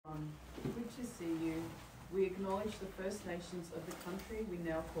We acknowledge the First Nations of the country we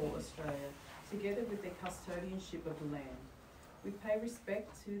now call Australia, together with their custodianship of the land. We pay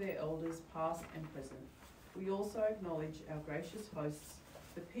respect to their elders past and present. We also acknowledge our gracious hosts,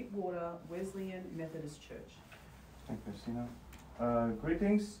 the Pittwater Wesleyan Methodist Church. Thank you, Christina.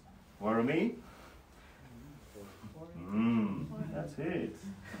 Greetings, Warami. That's it.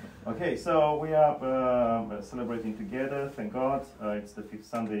 Okay, so we are celebrating together, thank God. It's the 5th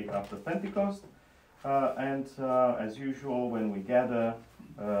Sunday after Pentecost. And as usual, when we gather,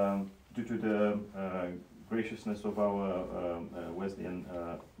 due to the graciousness of our Wesleyan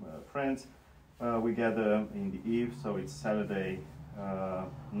friends, we gather in the eve, so it's Saturday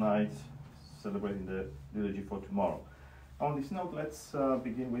night, celebrating the liturgy for tomorrow. On this note, let's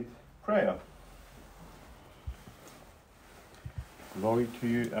begin with prayer. Glory to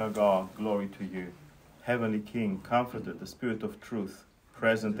you, our God, glory to you. Heavenly King, Comforter, the Spirit of truth,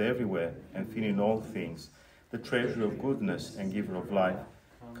 present everywhere and filling all things, the treasure of goodness and giver of life,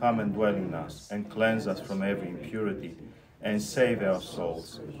 come and dwell in us and cleanse us from every impurity and save our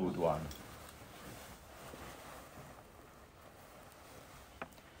souls, good one.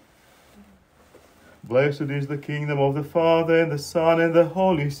 Blessed is the kingdom of the Father, and the Son, and the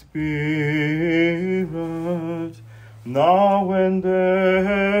Holy Spirit, now and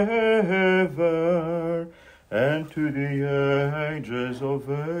ever, and to the ages of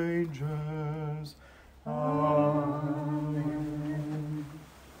ages. Amen.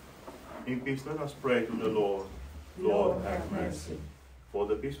 In peace, let us pray to the Lord. Lord, have mercy. For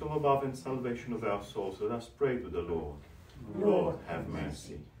the peace from above and salvation of our souls, let us pray to the Lord. Lord, have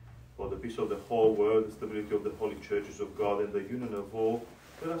mercy. For the peace of the whole world, the stability of the holy churches of God, and the union of all,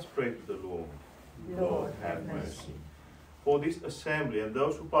 let us pray to the Lord. Lord, have mercy. For this assembly and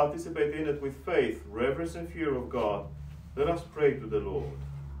those who participate in it with faith, reverence and fear of God, let us pray to the Lord.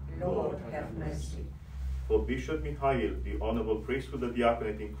 Lord, have mercy. For Bishop Mihail, the honorable priesthood, the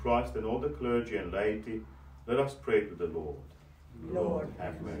diaconate in Christ, and all the clergy and laity, let us pray to the Lord. Lord,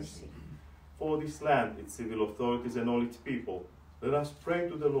 have mercy. For this land, its civil authorities, and all its people, let us pray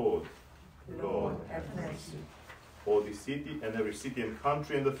to the Lord. Lord, have mercy. For this city and every city and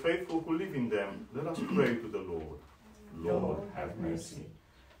country and the faithful who live in them, let us pray to the Lord. Lord, have mercy.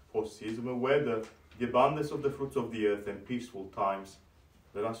 For seasonable weather, the abundance of the fruits of the earth, and peaceful times,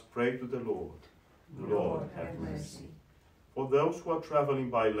 let us pray to the Lord. Lord, have mercy. For those who are traveling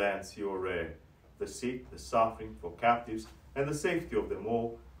by land, sea or air, the sick, the suffering, for captives, and the safety of them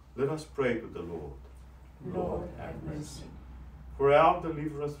all, let us pray to the Lord. Lord, have mercy. For our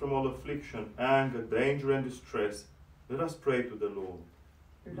deliverance from all affliction, anger, danger, and distress, let us pray to the Lord.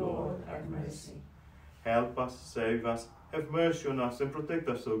 Lord, have mercy. Help us, save us, have mercy on us, and protect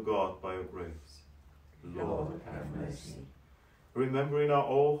us, O God, by your grace. Lord, have mercy. Remembering our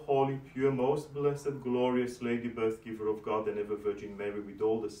all holy, pure, most blessed, glorious Lady, birth giver of God and ever Virgin Mary, with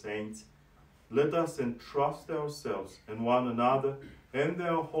all the saints, let us entrust ourselves and one another and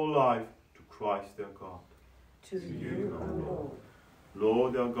our whole life to Christ our God. To you, O Lord.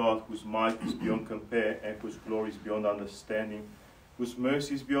 Lord our God, whose might is beyond compare and whose glory is beyond understanding, whose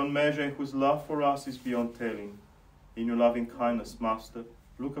mercy is beyond measure and whose love for us is beyond telling. In your loving kindness, Master,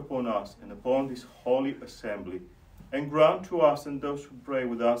 look upon us and upon this holy assembly, and grant to us and those who pray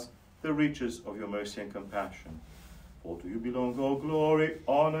with us the riches of your mercy and compassion. For to you belong all glory,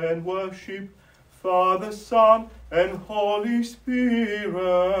 honor, and worship, Father, Son, and Holy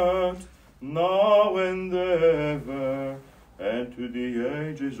Spirit, now and ever, and to the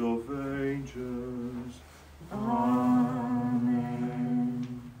ages of ages. Amen.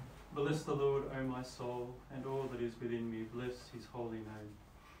 Bless the Lord, O my soul, and all that is within me, bless his holy name.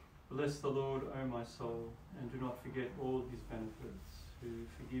 Bless the Lord, O my soul, and do not forget all his benefits, who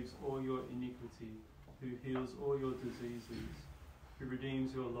forgives all your iniquity, who heals all your diseases, who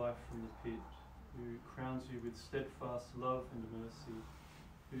redeems your life from the pit, who crowns you with steadfast love and mercy,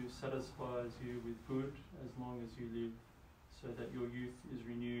 who satisfies you with good as long as you live, so that your youth is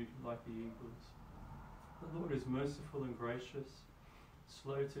renewed like the eagles. The Lord is merciful and gracious,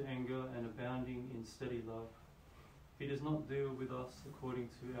 slow to anger and abounding in steady love. He does not deal with us according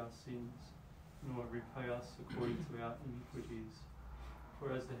to our sins, nor repay us according to our iniquities.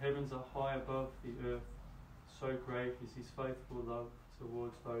 For as the heavens are high above the earth, so great is his faithful love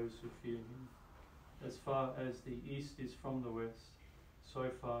towards those who fear him. As far as the east is from the west, so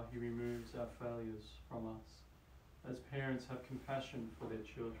far he removes our failures from us. As parents have compassion for their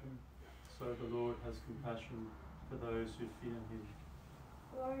children, so the Lord has compassion for those who fear him.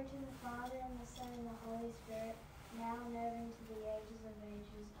 Glory to the Father, and the Son, and the Holy Spirit, now and ever into the ages of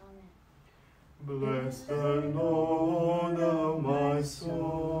ages. Amen. Bless the Lord, O my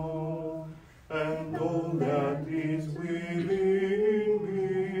soul, and all that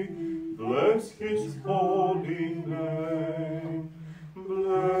bless his holy name.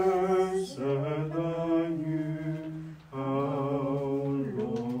 Blessed are you, our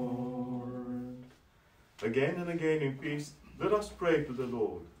Lord. Again and again in peace, let us pray to the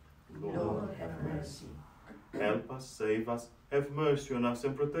Lord. Lord, have mercy. Help us, save us, have mercy on us,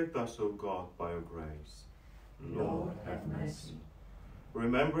 and protect us, O God, by your grace. Lord, have mercy.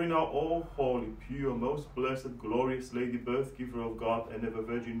 Remembering our all holy, pure, most blessed, glorious Lady, birth giver of God, and ever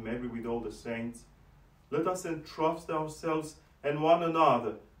Virgin Mary with all the saints, let us entrust ourselves and one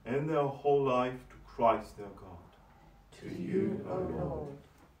another and our whole life to Christ our God. To you, O Lord.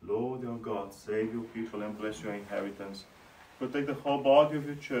 Lord our God, save your people and bless your inheritance. Protect the whole body of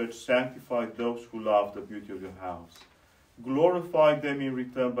your church, sanctify those who love the beauty of your house. Glorify them in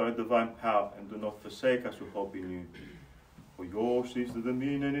return by divine power, and do not forsake us who hope in you. For yours is the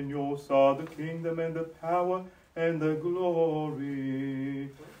dominion, and yours are the kingdom, and the power, and the glory.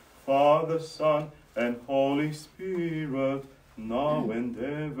 Father, Son, and Holy Spirit, now and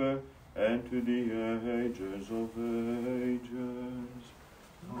ever, and to the ages of ages.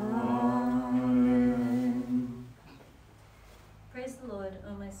 Amen. Praise the Lord,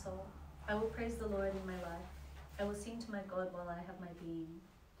 O my soul. I will praise the Lord in my life. I will sing to my God while I have my being.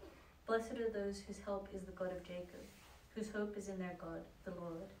 Blessed are those whose help is the God of Jacob, whose hope is in their God, the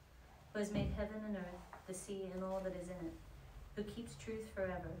Lord, who has made heaven and earth, the sea and all that is in it, who keeps truth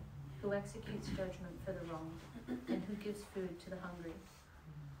forever, who executes judgment for the wrong, and who gives food to the hungry.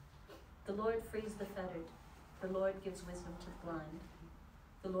 The Lord frees the fettered. The Lord gives wisdom to the blind.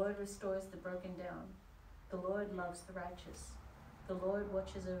 The Lord restores the broken down. The Lord loves the righteous. The Lord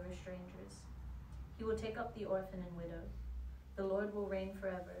watches over strangers. He will take up the orphan and widow. The Lord will reign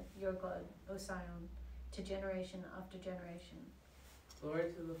forever, your God, O Sion, to generation after generation.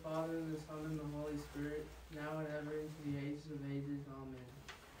 Glory to the Father, and the Son, and the Holy Spirit, now and ever, into the ages of ages. Amen.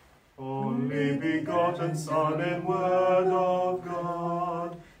 Only begotten Son and Word of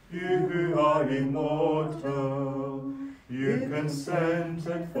God, you who are immortal, you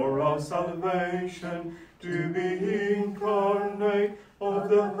consented for our salvation to be incarnate of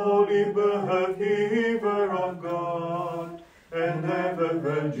the Holy Birth Giver of God, and ever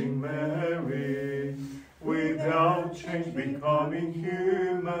Virgin Mary, without change becoming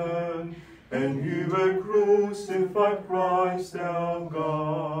human, and you were crucified, Christ our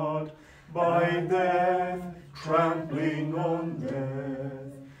God, by death, trampling on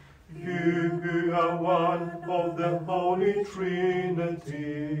death. You who are one of the Holy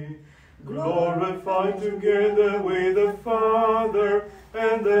Trinity, glorified together with the Father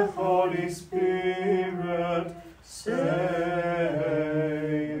and the Holy Spirit, save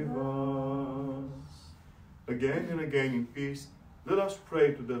us. Again and again in peace, let us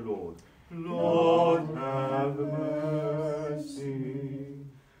pray to the Lord. Lord, have mercy.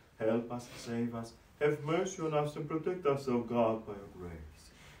 Help us, save us, have mercy on us, and protect us, O God, by your grace.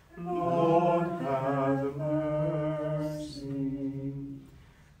 Lord, have mercy.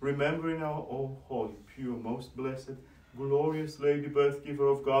 Remembering our all holy, pure, most blessed, glorious Lady, birth giver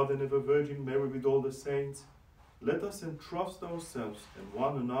of God, and ever Virgin Mary with all the saints, let us entrust ourselves and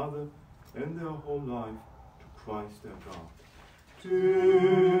one another and our whole life to Christ our God.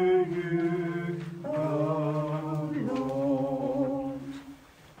 To you, our Lord.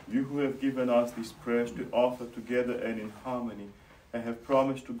 You who have given us these prayers to offer together and in harmony, and have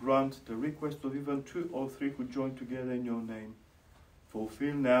promised to grant the request of even 2 or 3 who join together in your name,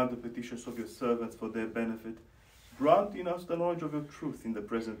 fulfill now the petitions of your servants for their benefit. Grant in us the knowledge of your truth in the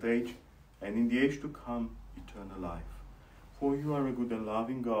present age, and in the age to come, eternal life. For you are a good and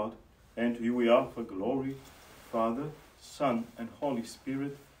loving God, and to you we offer glory, Father, Son, and Holy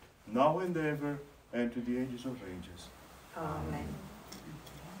Spirit, now and ever, and to the ages of ages. Amen.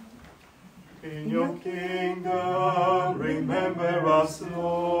 In your kingdom, remember us,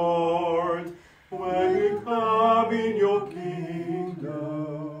 Lord, when you come in your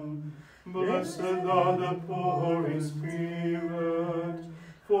kingdom. Blessed are the poor in spirit,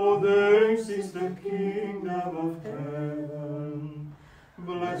 for theirs is the kingdom of heaven.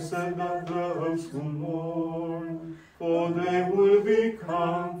 Blessed are those who mourn, for they will be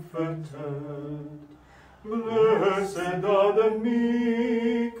comforted. Blessed are the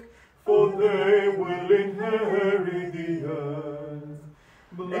meek, for they will inherit the earth.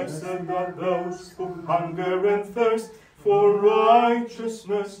 Blessed are those who hunger and thirst for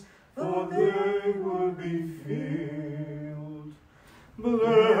righteousness, for they will be filled.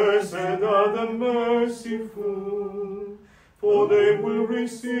 Blessed are the merciful, for they will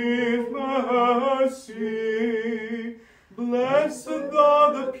receive mercy. Blessed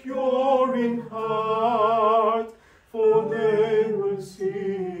are the pure in heart, for they will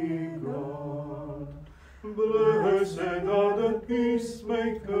see God.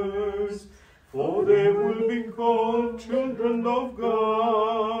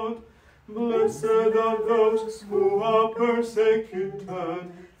 God. Blessed are those who are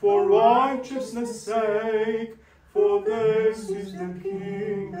persecuted for righteousness' sake, for theirs is the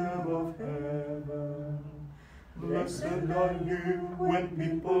kingdom of heaven. Blessed are you when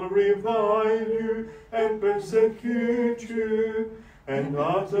people revile you and persecute you, and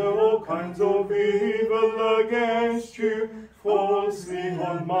utter all kinds of evil against you, falsely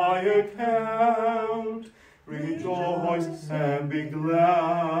on my account. Rejoice and be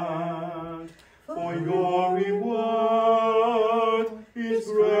glad, for your reward is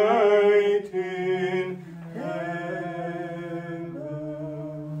great in heaven.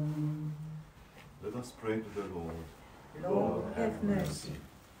 Let us pray to the Lord. Lord, have mercy.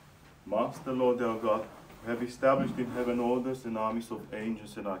 Master, Lord our God, who have established in heaven orders and armies of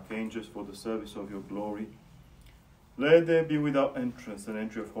angels and archangels for the service of your glory, let there be without entrance an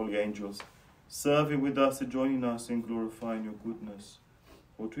entry of holy angels, serving with us and joining us in glorifying your goodness.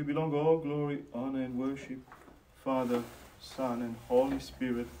 For to you belong all glory, honor, and worship, Father, Son, and Holy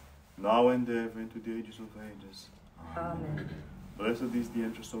Spirit, now and ever, and to the ages of ages. Amen. Blessed is the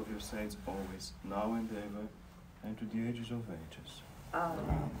entrance of your saints always, now and ever, and to the ages of ages.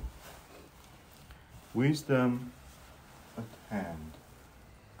 Amen. Wisdom at hand.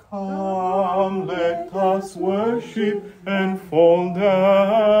 Come, let us worship and fall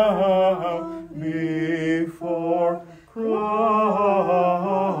down before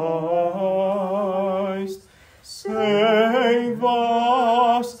Christ. Save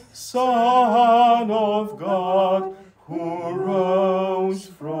us, Son of God, who rose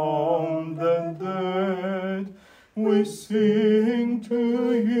from the dead. We sing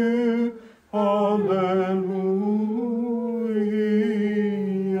to you, Hallelujah.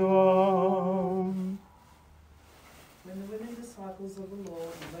 When the women disciples of the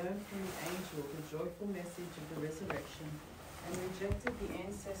Lord learned from the angel the joyful message of the resurrection and rejected the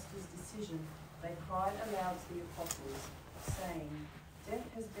ancestors' decision, they cried aloud to the apostles, saying, Death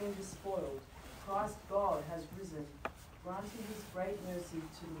has been despoiled, Christ God has risen, granting his great mercy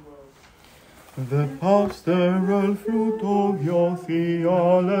to the world. The pastoral fruit of your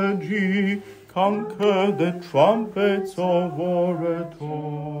theology conquered the trumpets of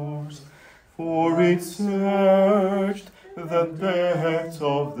orators, for it searched the depths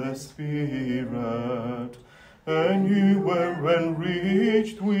of the Spirit, and you were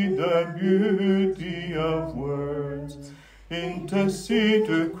enriched with the beauty of words. Intercede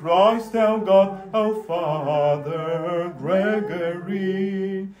to Christ our God, our Father,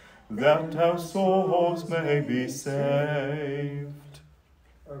 Gregory, that our souls may be saved.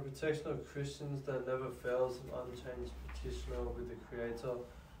 Our protection of Christians that never fails, an unchanged petitioner with the Creator,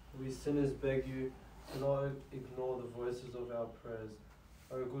 we sinners beg you, do not ignore the voices of our prayers.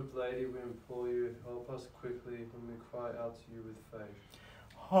 O good Lady, we implore you, help us quickly when we cry out to you with faith.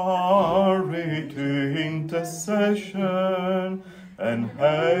 Hurry to intercession and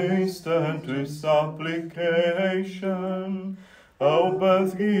hasten to supplication. O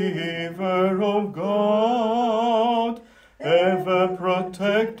birth giver of God, ever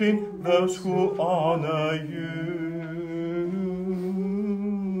protecting those who honor you.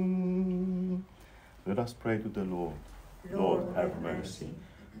 Let us pray to the Lord. Lord, have mercy.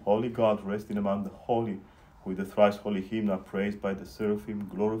 Holy God, resting among the holy, who with the thrice holy hymn are praised by the seraphim,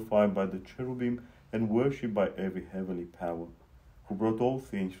 glorified by the cherubim, and worshipped by every heavenly power, who brought all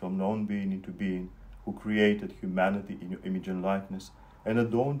things from non-being into being, who created humanity in your image and likeness, and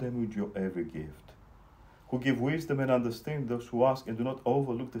adorned them with your every gift, who give wisdom and understanding those who ask, and do not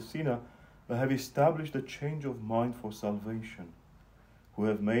overlook the sinner, but have established a change of mind for salvation, who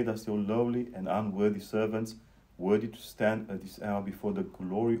have made us your lowly and unworthy servants, worthy to stand at this hour before the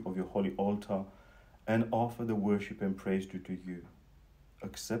glory of your holy altar, and offer the worship and praise due to you.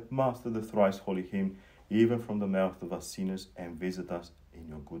 Accept, Master, the thrice holy hymn, even from the mouth of us sinners, and visit us in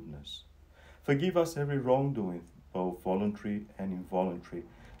your goodness. Forgive us every wrongdoing, both voluntary and involuntary.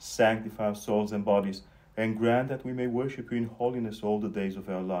 Sanctify our souls and bodies, and grant that we may worship you in holiness all the days of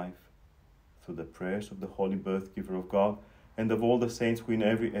our life. Through the prayers of the Holy Birth Giver of God, and of all the saints who in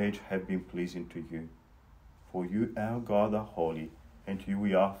every age have been pleasing to you. For you, our God, are holy, and to you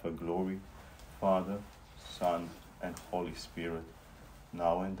we offer glory, Father, Son, and Holy Spirit,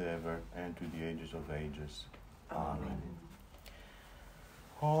 now and ever, and to the ages of ages. Amen.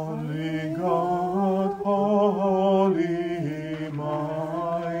 Holy God, holy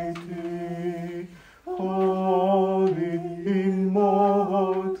mighty, holy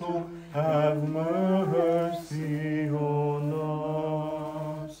immortal, have mercy on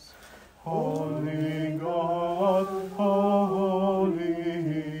us. Holy God,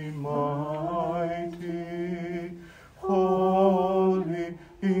 holy mighty, holy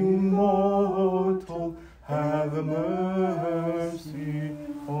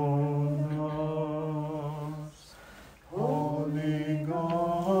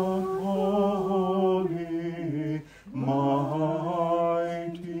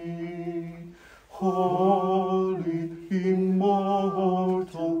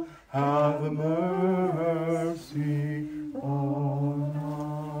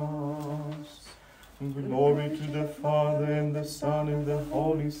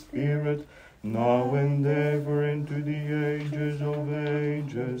Holy Spirit, now and ever, into the ages of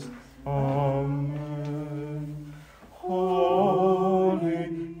ages. Amen.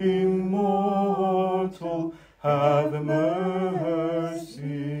 Holy, immortal, have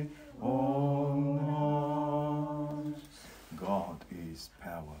mercy on us. God is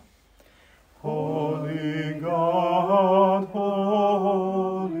power. Holy God,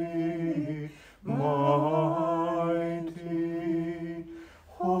 holy, mighty,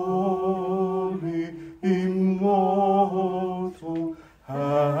 holy, immortal,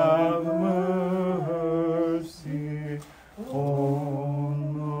 have mercy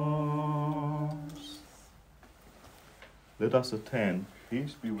on us. Let us attend.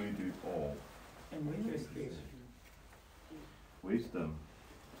 Peace be with you all. And with your spirit. Wisdom.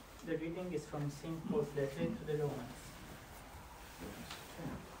 The reading is from St. Paul's letter to the Romans.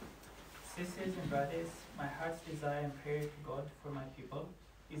 Sisters and brothers, my heart's desire and prayer to God for my people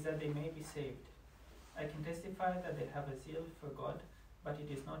is that they may be saved. I can testify that they have a zeal for God, but it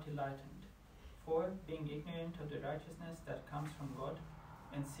is not enlightened. For, being ignorant of the righteousness that comes from God,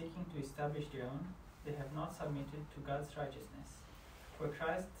 and seeking to establish their own, they have not submitted to God's righteousness. For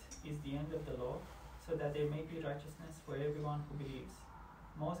Christ is the end of the law, so that there may be righteousness for everyone who believes.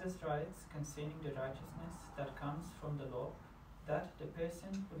 Moses writes concerning the righteousness that comes from the law, that the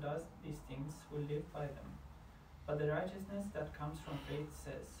person who does these things will live by them. But the righteousness that comes from faith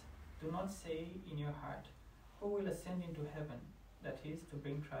says, do not say in your heart, who will ascend into heaven, that is, to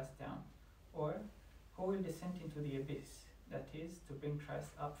bring Christ down, or who will descend into the abyss, that is, to bring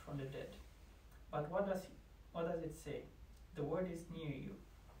Christ up from the dead. But what does it say? The word is near you,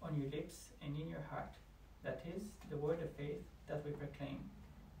 on your lips and in your heart, that is, the word of faith that we proclaim.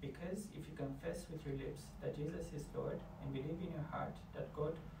 Because if you confess with your lips that Jesus is Lord and believe in your heart that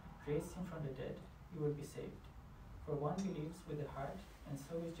God raised him from the dead, you will be saved. For one believes with the heart and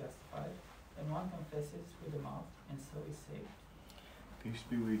so is justified, and one confesses with the mouth and so is saved. Peace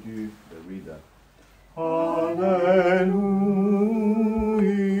be with you, the reader. Hallelujah.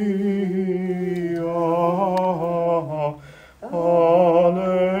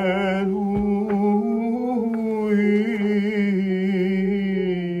 Hallelujah.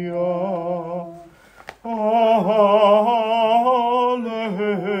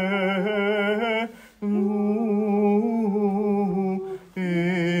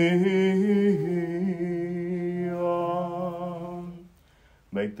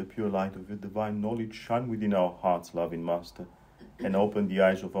 Make the pure light of your divine knowledge shine within our hearts, loving Master, and open the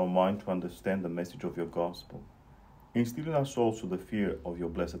eyes of our mind to understand the message of your gospel. Instill in us also the fear of your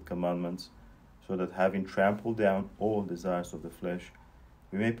blessed commandments, so that having trampled down all desires of the flesh,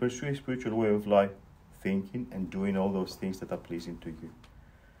 we may pursue a spiritual way of life, thinking and doing all those things that are pleasing to you.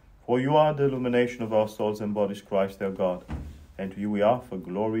 For you are the illumination of our souls and bodies, Christ our God, and to you we offer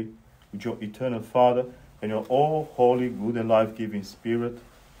glory with your eternal Father and your all-holy, good and life-giving Spirit,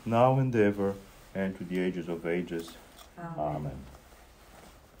 now and ever, and to the ages of ages. Amen.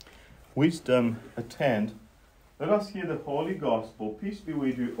 Wisdom, attend. Let us hear the Holy Gospel. Peace be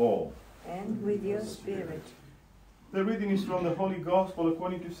with you all. And with your spirit. The reading is from the Holy Gospel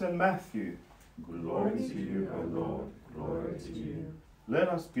according to St. Matthew. Glory to you, O Lord. Glory to you. Let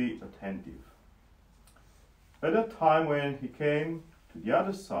us be attentive. At that time when he came to the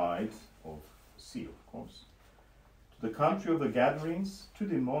other side of the sea, of course, to the country of the Gadarenes, two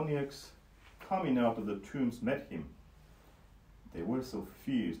demoniacs coming out of the tombs met him. They were so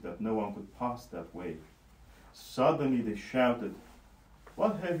fierce that no one could pass that way. Suddenly they shouted,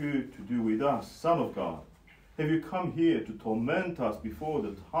 "What have you to do with us, Son of God? Have you come here to torment us before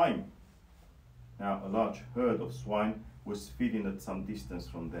the time?" Now a large herd of swine was feeding at some distance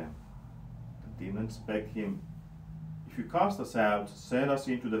from them. The demons begged him, "If you cast us out, send us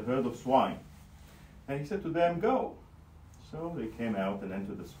into the herd of swine." And he said to them, "Go." So they came out and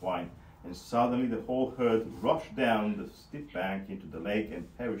entered the swine, and suddenly the whole herd rushed down the steep bank into the lake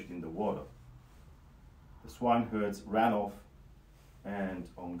and perished in the water. The swineherds ran off, and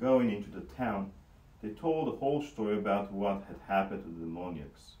on going into the town, they told the whole story about what had happened to the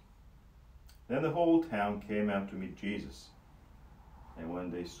demoniacs. Then the whole town came out to meet Jesus, and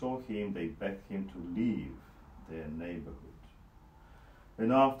when they saw him, they begged him to leave their neighborhood.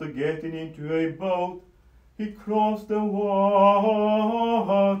 And after getting into a boat, he crossed the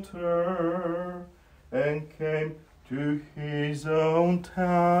water and came to his own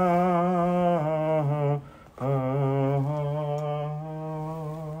town.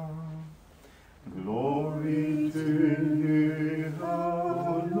 Glory to you, O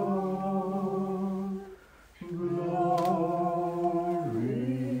Lord.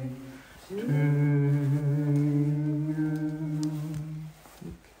 Glory to you.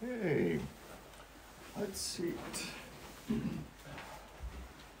 That's it.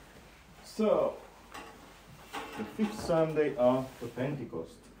 So, the fifth Sunday after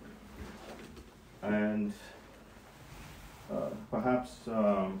Pentecost. And perhaps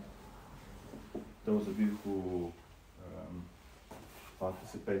those of you who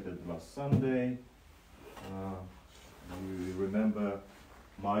participated last Sunday, you remember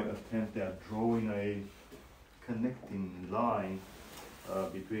my attempt at drawing a connecting line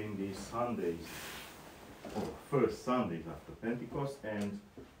between these Sundays, or first Sundays after Pentecost, and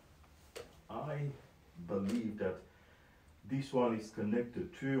I believe that this one is connected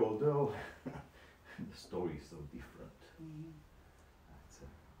too, although the story is so different. It's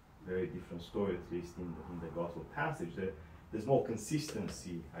a very different story, at least in the Gospel passage. There's more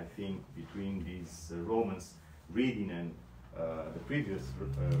consistency, I think, between these Romans reading and the previous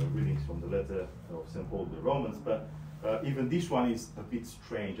readings from the letter of St. Paul to the Romans, but even this one is a bit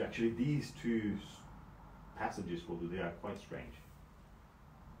strange. Actually, these two passages for today are quite strange.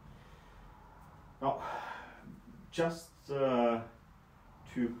 Now, just to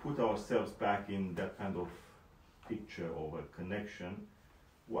put ourselves back in that kind of picture of a connection,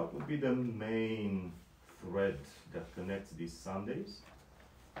 what would be the main thread that connects these Sundays?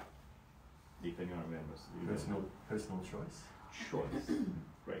 If anyone remembers. Personal choice. Choice.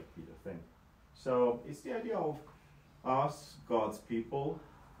 Great, Peter, thank you. So it's the idea of us, God's people,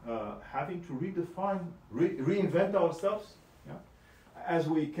 having to redefine, reinvent ourselves. Yeah? As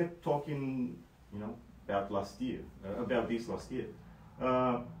we kept talking, about this last year.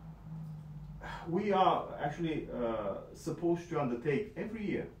 We are actually supposed to undertake every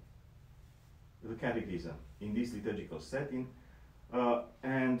year the catechism in this liturgical setting,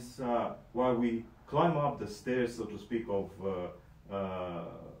 and while we climb up the stairs, so to speak, of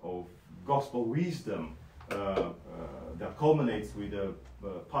gospel wisdom that culminates with the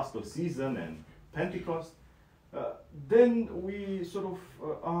Paschal season and Pentecost, then we sort of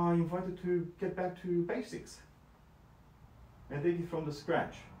are invited to get back to basics and take it from the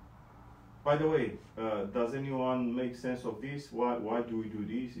scratch. By the way, does anyone make sense of this? Why do we do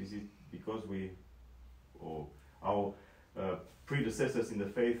this? Is it because our predecessors in the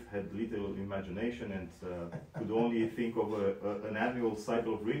faith had little imagination and could only think of an annual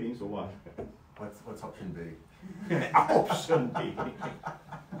cycle of readings, or what? What's option B? Option B.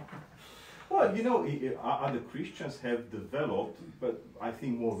 Well, other Christians have developed, but I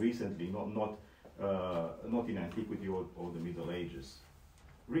think more recently, not in antiquity or the Middle Ages.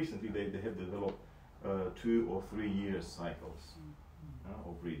 Recently, they have developed 2 or 3 year cycles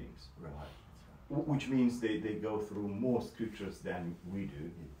of readings. Right. Which means they go through more scriptures than we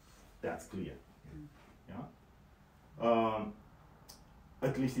do. That's clear. Yeah.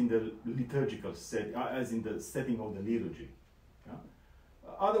 At least in the liturgical set, as in the setting of the liturgy. Yeah?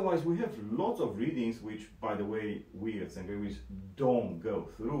 Otherwise, we have lots of readings, which, by the way, we at St. Gregory's don't go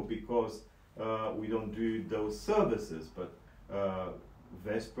through because we don't do those services. But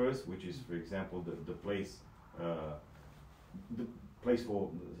Vespers, which is, for example, the place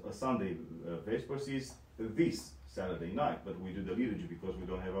for a Sunday Vespers is this Saturday night, but we do the liturgy because we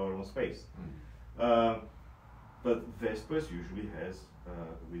don't have our own space. But Vespers usually has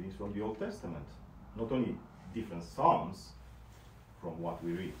readings from the Old Testament, not only different psalms from what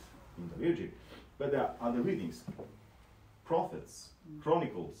we read in the liturgy, but there are other readings, prophets,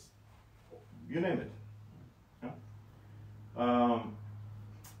 chronicles, you name it. Yeah?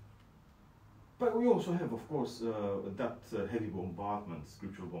 But we also have, of course, that heavy bombardment,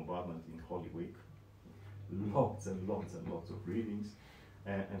 scriptural bombardment in Holy Week. Lots and lots and lots of readings,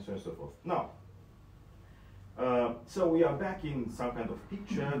 and so on and so forth. Now, so we are back in some kind of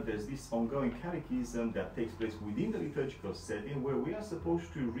picture. There's this ongoing catechism that takes place within the liturgical setting where we are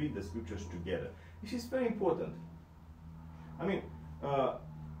supposed to read the scriptures together. This is very important. I mean,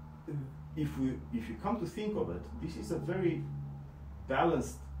 if you come to think of it, this is a very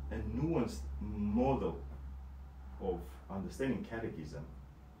balanced and nuanced model of understanding catechism.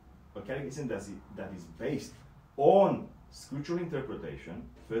 A catechism that is based on scriptural interpretation,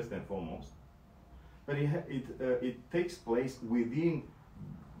 first and foremost, but it takes place within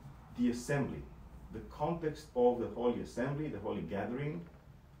the assembly, the context of the Holy Assembly, the Holy Gathering,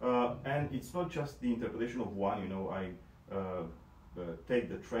 and it's not just the interpretation of one. I take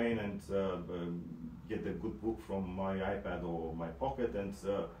the train and get a good book from my iPad or my pocket and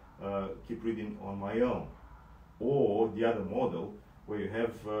keep reading on my own. Or the other model, where you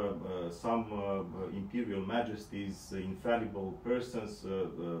have some imperial majesties, infallible persons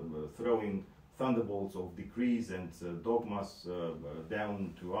throwing thunderbolts of decrees and dogmas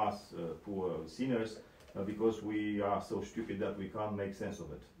down to us, poor sinners, because we are so stupid that we can't make sense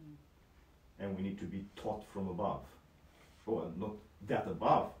of it. and we need to be taught from above. Well, not that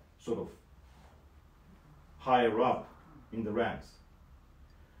above, sort of higher up in the ranks.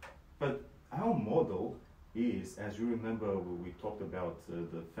 But our model is, as you remember, we talked about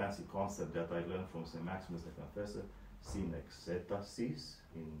the fancy concept that I learned from St. Maximus the Confessor, synexetasis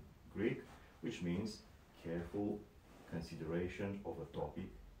in Greek, which means careful consideration of a topic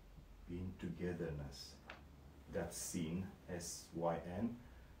in togetherness. That syn, S-Y-N,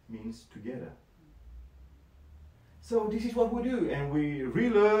 means together. So this is what we do, and we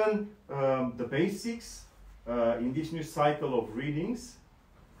relearn the basics in this new cycle of readings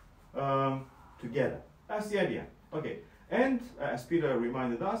together. That's the idea. Okay, and as Peter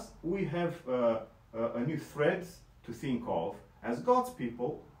reminded us, we have a new thread to think of as God's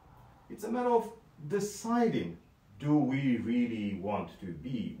people. It's a matter of deciding, do we really want to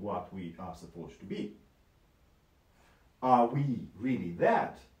be what we are supposed to be? Are we really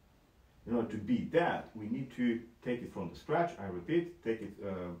that? In order to be that, we need to take it from the scratch, I repeat,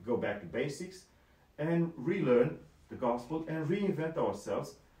 go back to basics, and relearn the gospel and reinvent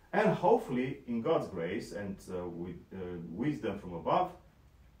ourselves, and hopefully, in God's grace and with wisdom from above,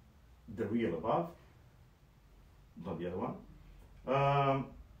 the real above, not the other one,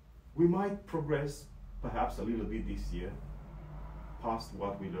 we might progress perhaps a little bit this year past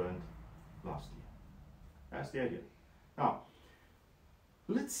what we learned last year. That's the idea. Now,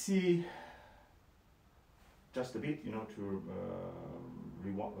 let's see just a bit, to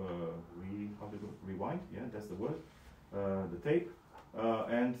rewind, yeah, that's the word, the tape,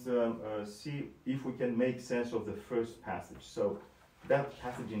 and see if we can make sense of the first passage. So that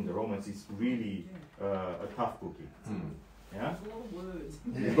passage in the Romans is really a tough cookie. Yeah?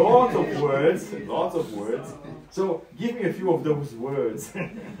 Lots of words, lots of words. So give me a few of those words.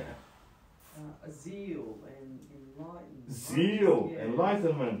 Zeal and enlightenment. Zeal, yeah.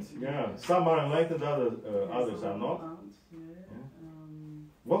 Enlightenment, yeah. Some are enlightened, others are not.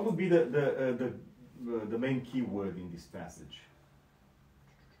 What would be the main key word in this passage?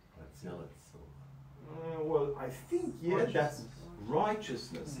 Zealous. Well, I think, yeah, that's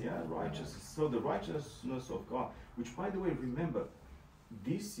righteousness, yeah, righteousness. So the righteousness of God, which, by the way, remember,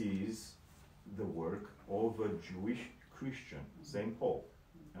 this is the work of a Jewish Christian, St. Paul.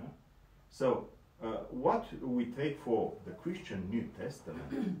 Yeah? So what we take for the Christian New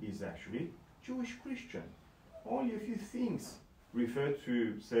Testament is actually Jewish Christian. Only a few things refer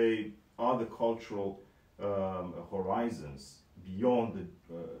to, say, other cultural horizons beyond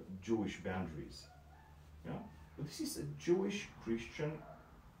the Jewish boundaries. Yeah? But this is a Jewish Christian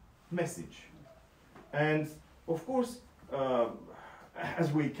message. And of course,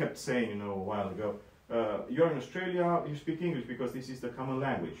 as we kept saying, a while ago, you're in Australia, you speak English because this is the common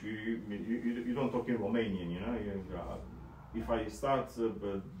language. You don't talk in Romanian, if I start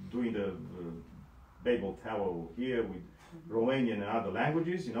doing the Babel Tower here with Romanian and other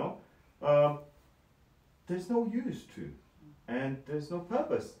languages, there's no use to, and there's no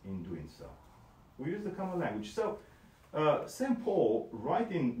purpose in doing so. We use the common language. So, St. Paul,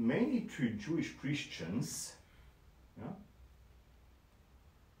 writing mainly to Jewish Christians,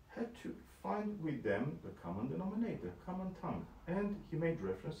 had to find with them the common denominator, common tongue. And he made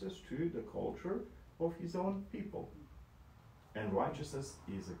references to the culture of his own people. And righteousness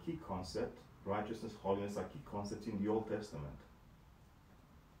is a key concept. Righteousness, holiness are key concepts in the Old Testament.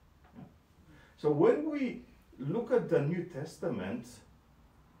 Yeah. So when we look at the New Testament,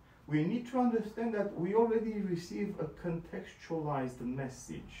 we need to understand that we already receive a contextualized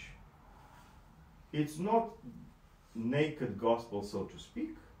message. It's not naked gospel, so to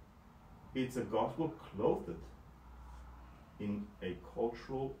speak. It's a gospel clothed in a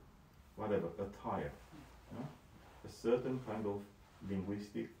cultural, attire. Yeah? A certain kind of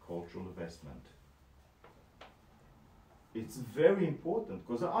linguistic, cultural vestment. It's very important,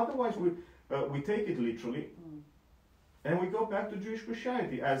 because otherwise we take it literally, and we go back to Jewish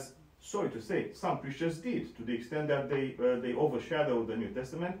Christianity, as, sorry to say, some Christians did, to the extent that they overshadow the New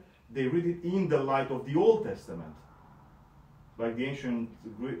Testament. They read it in the light of the Old Testament, like the ancient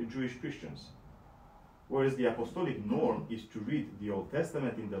Jewish Christians. Whereas the apostolic norm is to read the Old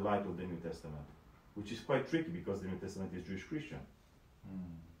Testament in the light of the New Testament, which is quite tricky because the New Testament is Jewish Christian.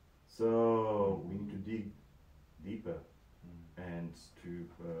 So we need to dig deeper and to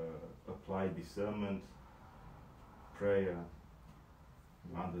apply discernment, prayer,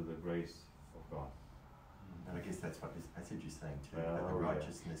 under the grace of God. And I guess that's what this passage is saying too, that the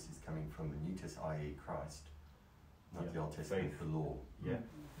righteousness is coming from the New Testament, i.e. Christ, not the Old Testament, the law. Yeah,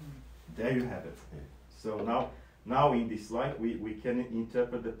 there you have it. Yeah. So now in this light we can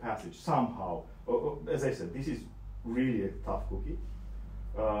interpret the passage somehow. As I said, this is really a tough cookie.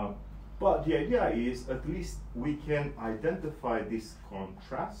 But But the idea is at least we can identify this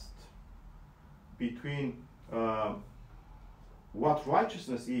contrast between what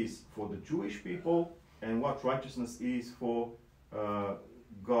righteousness is for the Jewish people and what righteousness is for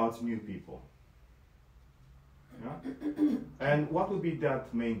God's new people. Yeah? And what would be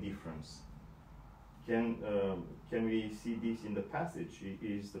that main difference? Can we see this in the passage?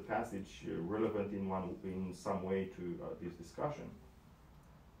 Is the passage relevant in some way to this discussion?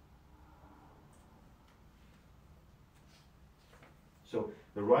 So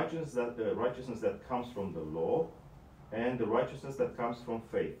the righteousness that comes from the law and the righteousness that comes from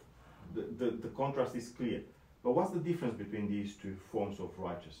faith. The contrast is clear. But what's the difference between these two forms of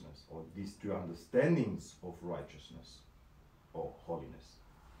righteousness, or these two understandings of righteousness or holiness?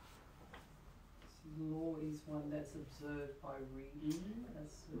 Law is one that's observed by reading.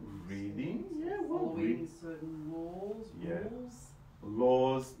 Reading? Yeah, well, following certain laws, yeah. rules.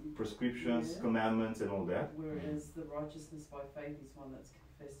 Laws, prescriptions, Yeah. commandments, and all that. Whereas the righteousness by faith is one that's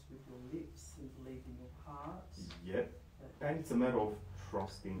confessed with your lips and believed in your heart. Yep. And it's a matter of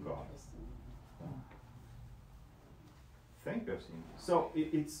trusting God. Thank you, Cindy. So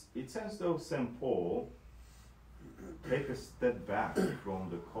it's as though St. Paul take a step back from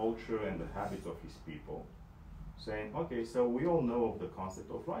the culture and the habits of his people, saying, okay, so we all know of the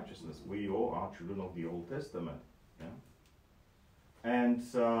concept of righteousness. We all are children of the Old Testament. Yeah? And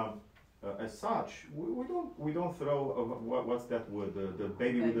as such, we don't throw what's that word, the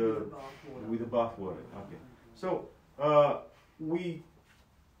baby with the bathwater. Okay, so we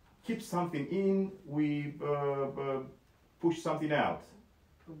keep something in, we push something out.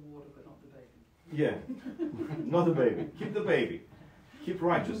 The water, but not the baby. Yeah, not the baby. Keep the baby. Keep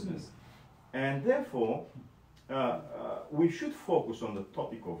righteousness, and therefore we should focus on the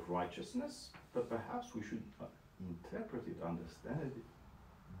topic of righteousness, but perhaps we should interpret it, understand it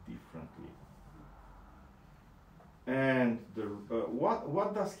differently. And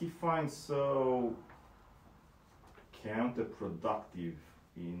what does he find so counterproductive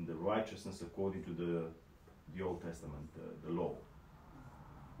in the righteousness according to the Old Testament, the law?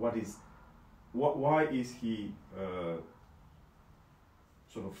 Why is he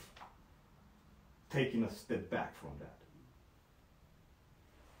sort of taking a step back from that?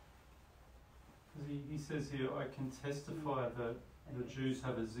 He says here, I can testify that the Jews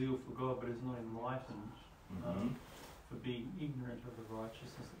have a zeal for God, but is not enlightened, for being ignorant of the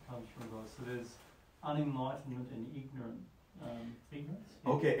righteousness that comes from God. So there's unenlightenment and ignorance.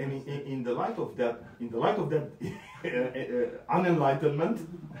 Okay, and in the light of that, unenlightenment,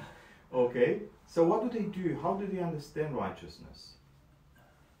 okay. So what do they do? How do they understand righteousness?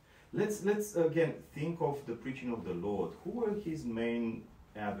 Let's again think of the preaching of the Lord. Who were his main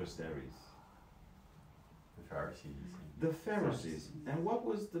adversaries? The Pharisees. The Pharisees. And what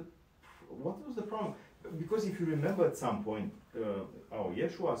was the problem? Because if you remember at some point,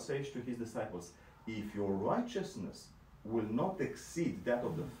 Yeshua says to his disciples, if your righteousness will not exceed that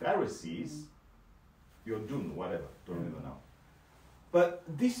of the Pharisees, you're doomed, whatever, don't remember now. But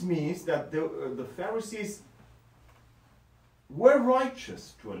this means that the Pharisees were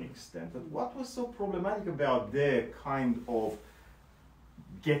righteous to an extent, but what was so problematic about their kind of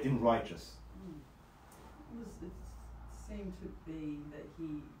getting righteous? It seemed to be that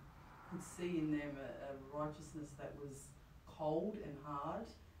he could see in them a righteousness that was cold and hard.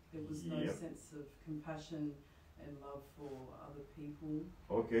 There was no sense of compassion and love for other people.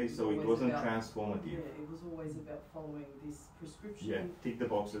 Okay, so it wasn't transformative. Yeah, it was always about following this prescription. Yeah, tick the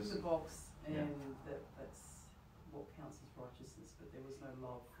boxes. Tick the box, and that's what counts as righteousness, but there was no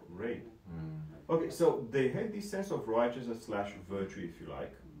love for Great. people. Okay, so they had this sense of righteousness / virtue, if you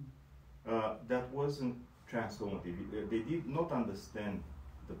like, that wasn't transformative. They did not understand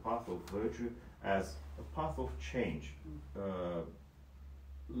the path of virtue as a path of change,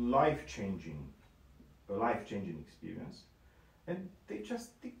 life-changing experience, and they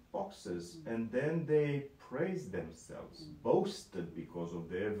just tick boxes, and then they praised themselves, boasted because of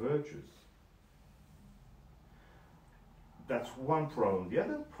their virtues. That's one problem. The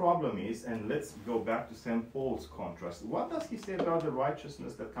other problem is, and let's go back to St. Paul's contrast. What does he say about the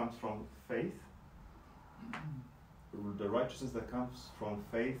righteousness that comes from faith? The righteousness that comes from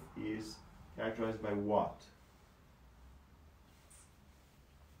faith is characterized by what?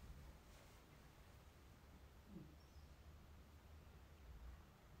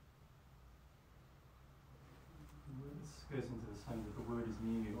 This goes into the same, that the word is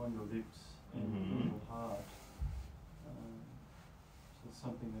near you, on your lips and in your heart. So it's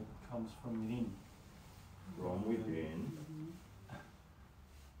something that comes from within. From within.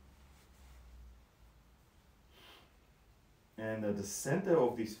 And the center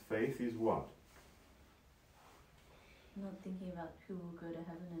of this faith is what? Not thinking about who will go to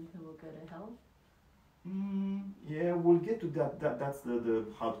heaven and who will go to hell. Yeah, we'll get to that. That's the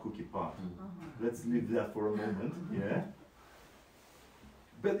hard cookie part. Let's leave that for a moment. Yeah.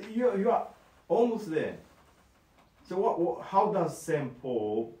 But you are almost there. So how does St.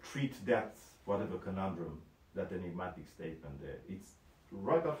 Paul treat that whatever conundrum, that enigmatic statement there? It's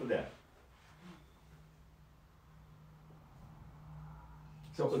right after that.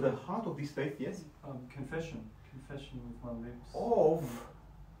 So the heart of this faith, yes? Confession with one lips. Of?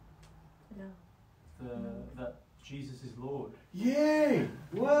 That Jesus is Lord. Yay!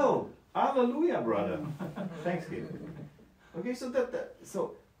 Well, hallelujah, brother. Thanks, kid. Okay, so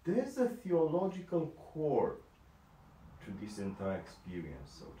so there's a theological core to this entire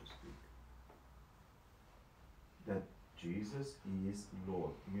experience, so to speak. That Jesus is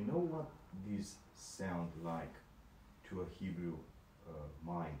Lord. You know what these sound like to a Hebrew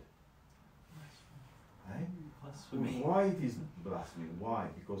mind? Right? Blasphemy. Why it is blasphemy? Why?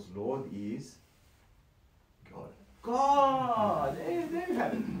 Because Lord is God. God! There you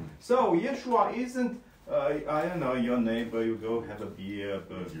have it. So Yeshua isn't, I don't know, your neighbor, you go have a beer,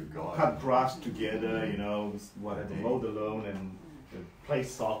 cut grass together, you know, whatever, mow the lawn and play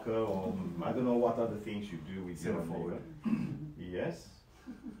soccer, or I don't know what other things you do with your neighbor. Yes.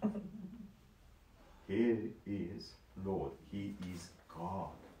 He is Lord. He is God.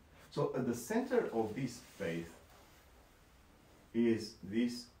 So at the center of this faith is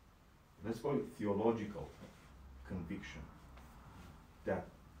this, let's call it theological conviction that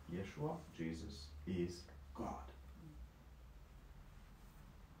Yeshua, Jesus, is God.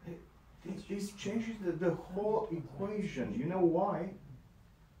 This changes the whole equation. You know why?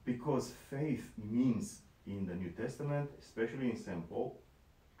 Because faith means, in the New Testament, especially in St. Paul,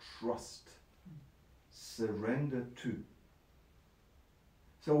 trust, surrender to.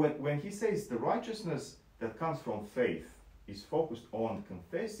 So when he says the righteousness that comes from faith is focused on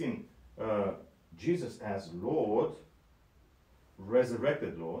confessing Jesus as Lord,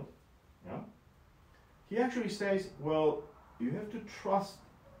 resurrected Lord, yeah, he actually says, well, you have to trust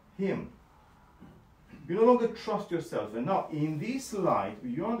him. You no longer trust yourself. And now, in this light,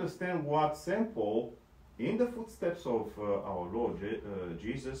 you understand what St. Paul, in the footsteps of our Lord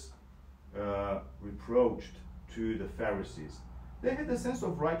Jesus, reproached to the Pharisees. They had a sense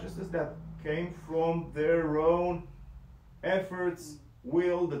of righteousness that came from their own efforts,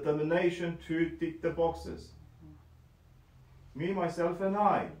 will, determination to tick the boxes. Me, myself, and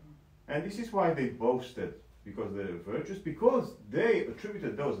I. And this is why they boasted, because they were virtuous, because they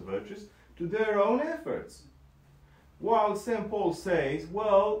attributed those virtues to their own efforts. While St. Paul says,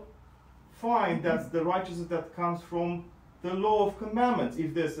 well, fine, that's the righteousness that comes from the law of commandments.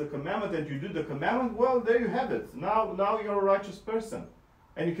 If there's a commandment and you do the commandment, well, there you have it. Now you're a righteous person.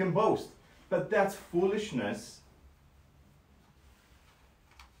 And you can boast. But that's foolishness.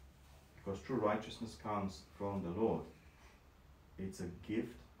 Because true righteousness comes from the Lord. It's a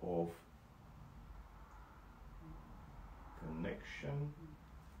gift of connection,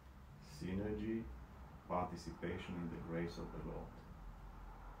 synergy, participation in the grace of the Lord.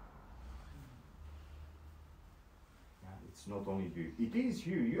 It's not only you. It is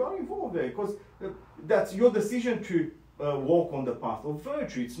you. You are involved there because that's your decision to walk on the path of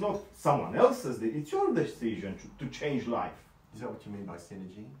virtue. It's not someone else's. It's your decision to change life. Is that what you mean by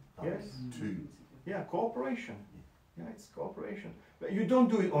synergy? Yes. Two. Yeah, cooperation. Yeah, it's cooperation. But you don't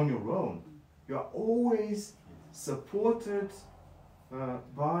do it on your own. You are always supported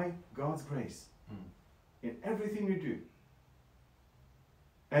by God's grace in everything you do.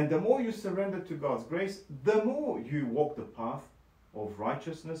 And the more you surrender to God's grace, the more you walk the path of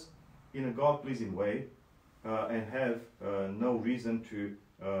righteousness in a God-pleasing way and have no reason to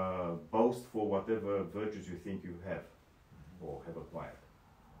boast for whatever virtues you think you have or have acquired.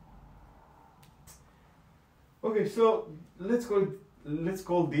 Okay, so let's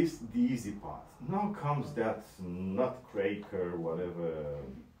call this the easy part. Now comes that nutcracker, whatever.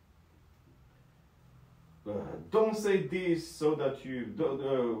 Don't say this so that you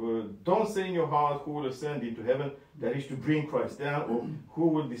don't say in your heart who will ascend into heaven, that is to bring Christ down, or who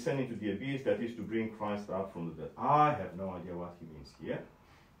will descend into the abyss, that is to bring Christ up from the dead. I have no idea what he means here,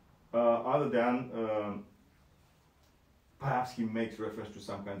 other than perhaps he makes reference to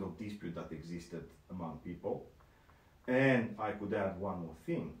some kind of dispute that existed among people. And I could add one more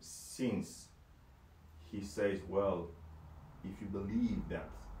thing, since he says, well, if you believe that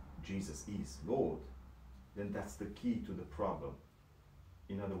Jesus is Lord, then that's the key to the problem.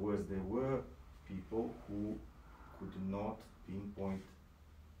 In other words, there were people who could not pinpoint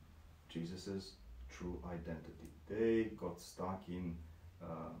Jesus' true identity. They got stuck in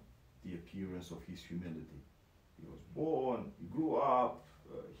the appearance of his humility. He was born, he grew up,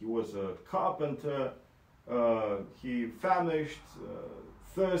 he was a carpenter, he famished,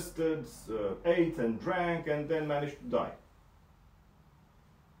 thirsted, ate and drank, and then managed to die.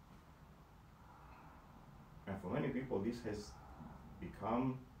 And for many people, this has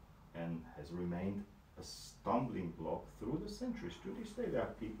become and has remained a stumbling block through the centuries. To this day, there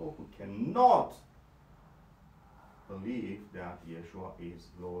are people who cannot believe that Yeshua is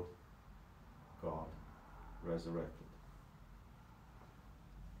Lord God resurrected.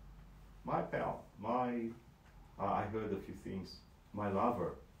 My pal, I heard a few things. My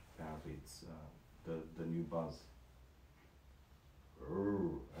lover, apparently it's the new buzz.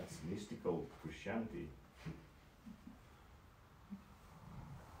 Oh, that's mystical Christianity.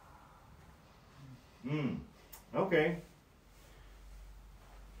 Okay.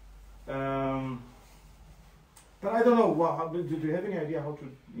 But I don't know, do you have any idea how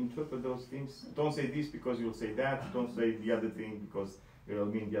to interpret those things? Don't say this because you'll say that. Don't say the other thing because you'll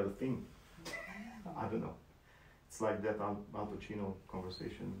mean the other thing. I don't know. It's like that Al Pacino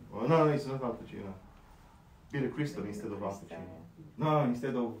conversation. Oh, no, it's not Al Pacino. Billy Crystal instead of Al Pacino. No,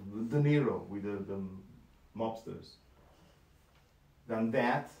 instead of De Niro with the mobsters. Then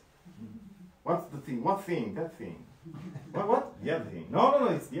that. What's the thing? What thing? That thing. What? The other thing. No,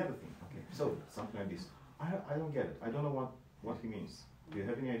 it's the other thing. Okay, so something like this. I don't get it. I don't know what he means. Do you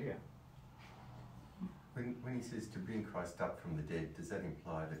have any idea? When he says to bring Christ up from the dead, does that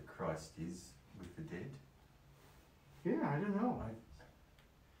imply that Christ is with the dead? Yeah, I don't know.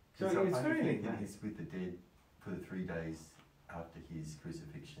 So I it's very think that enigmatic. he's with the dead for the 3 days after his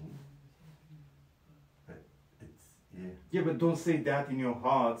crucifixion. But it's, yeah. Yeah, but don't say that in your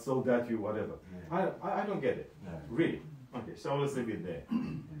heart so that you whatever. Yeah. I don't get it. No. Really. Okay, so let's leave it there.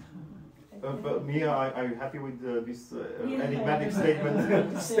 But Mia, are you happy with this enigmatic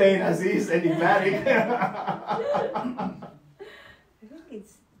statement? Staying as is, enigmatic. I think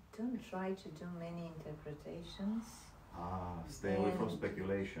it's don't try to do many interpretations. Stay away from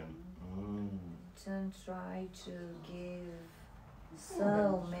speculation. Don't try to give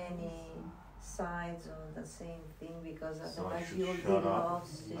so many sides of the same thing because otherwise you'll get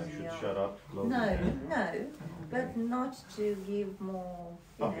lost in I should your... shut up. No, but not to give more,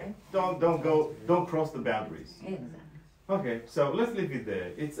 you know. Don't cross the boundaries. Exactly. Okay, so let's leave it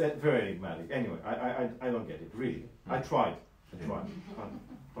there. It's very enigmatic. Anyway, I don't get it, really. I tried.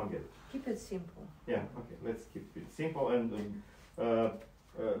 Don't get it. Keep it simple. Yeah, okay, let's keep it simple and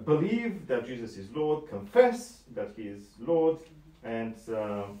believe that Jesus is Lord, confess that He is Lord, and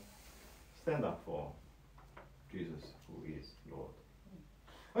stand up for Jesus who is Lord.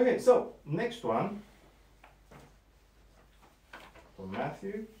 Okay, so next one from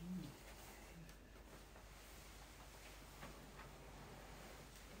Matthew.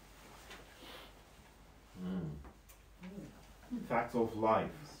 Facts of life.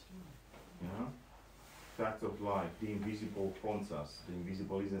 Yeah? Facts of life. The invisible haunts us. The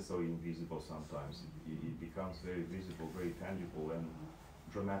invisible isn't so invisible sometimes. It becomes very visible, very tangible, and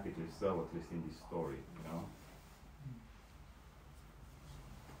dramatically so, at least in this story, you know.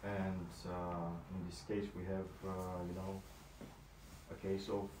 And in this case, we have, you know, a case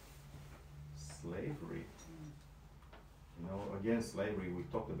of slavery. You know, again, slavery. We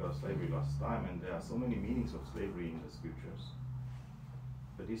talked about slavery last time, and there are so many meanings of slavery in the scriptures.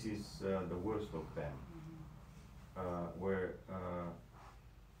 But this is the worst of them, where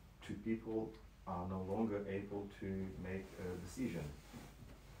two people are no longer able to make a decision.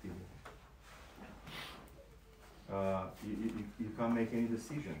 You can't make any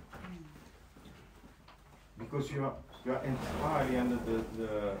decision because you are entirely under the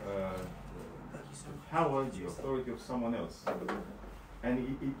power, the authority of someone else, and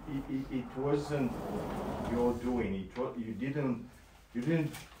it wasn't your doing. You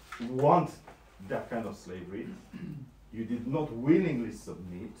didn't want that kind of slavery. You did not willingly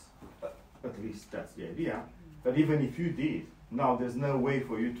submit. At least that's the idea. But even if you did, now there's no way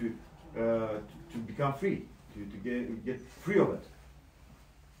for you to become free, to get free of it.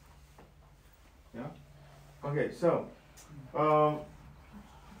 Yeah. Okay. So,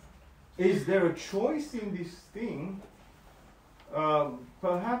 is there a choice in this thing?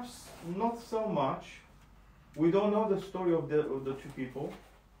 Perhaps not so much. We don't know the story of the two people.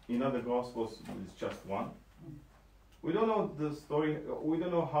 In other Gospels, it's just one. We don't know the story. We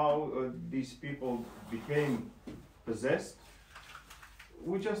don't know how these people became possessed.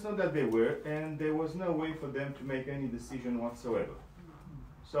 We just know that they were, and there was no way for them to make any decision whatsoever.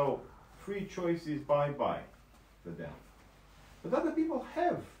 So, free choice is bye-bye for them. But other people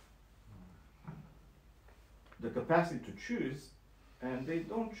have the capacity to choose, and they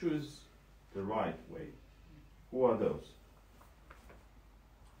don't choose the right way. Who are those?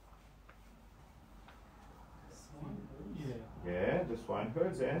 Yeah, the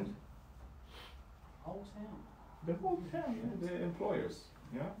swineherds and Whole town. the whole town, yeah, the employers.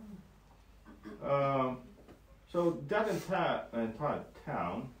 Yeah. So that entire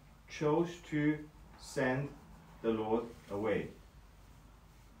town chose to send the Lord away.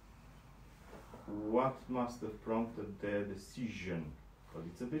 What must have prompted their decision? Well,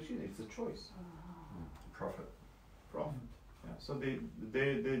 it's a decision, it's a choice. Profit. Yeah. So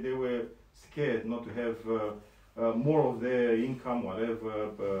they were scared not to have more of their income,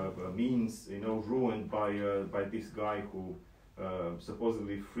 whatever means, ruined by this guy who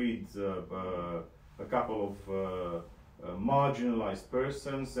supposedly freed a couple of marginalized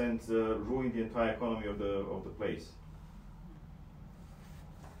persons and ruined the entire economy of the place.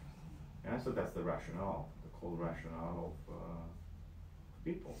 Yeah, so that's the rationale, the cold rationale of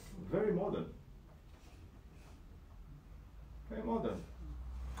people. Very modern. Very modern.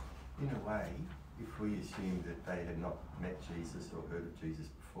 In a way, if we assume that they had not met Jesus or heard of Jesus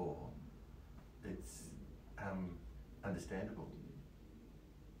before, it's understandable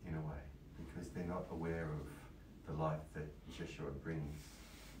in a way, because they're not aware of the life that Yeshua brings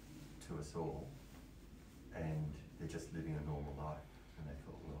to us all, and they're just living a normal life, and they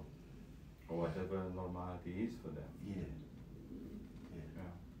thought, well, or whatever normality is for them. Yeah.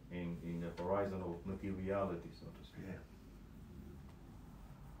 In the horizon of materiality, so to speak. Yeah.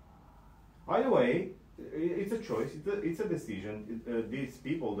 Either way, it's a choice. It's a decision. These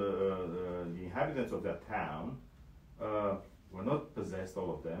people, the inhabitants of that town, were not possessed, all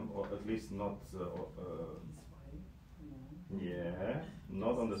of them, or at least not.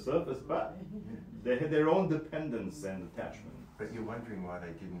 Not on the surface, but they had their own dependence and attachment. But you're wondering why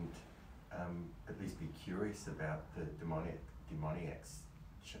they didn't at least be curious about the demoniacs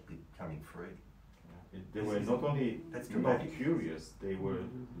becoming free. They were not only that's not dramatic. curious, they were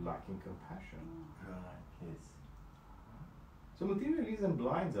lacking compassion. Right, yes. So materialism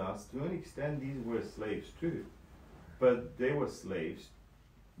blinds us. To an extent, these were slaves too. But they were slaves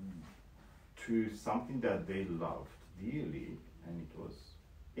to something that they loved dearly, and it was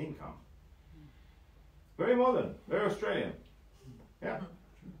income. Very modern, very Australian. Yeah.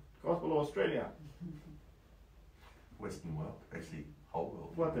 Gospel of Australia. Western world, actually whole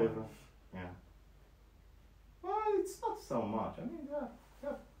world. Whatever. Yeah. Well, it's not so much. I mean,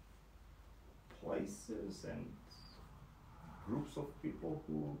 there are places and groups of people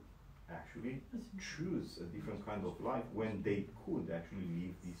who actually choose a different kind of life when they could actually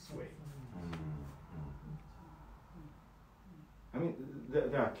live this way. I mean,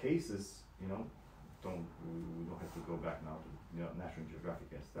 there are cases, we don't have to go back now to National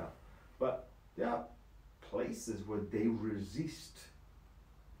Geographic and stuff, but there are places where they resist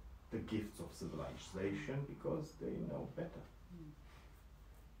the gifts of civilization because they know better.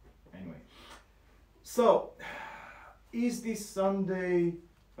 Anyway, so is this Sunday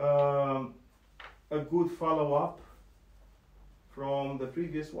a good follow-up from the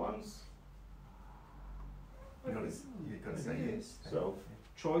previous ones? You've got to say yes. So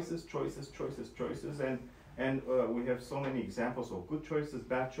choices, and we have so many examples of good choices,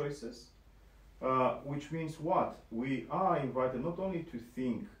 bad choices, which means what? We are invited not only to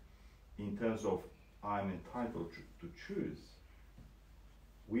think in terms of I'm entitled to choose.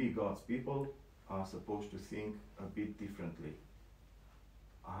 We, God's people, are supposed to think a bit differently.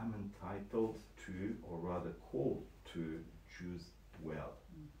 I'm entitled to, or rather called to, choose well,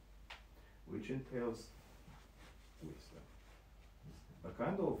 which entails wisdom. A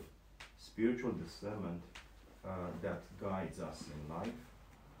kind of spiritual discernment that guides us in life,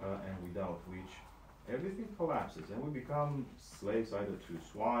 and without which everything collapses and we become slaves either to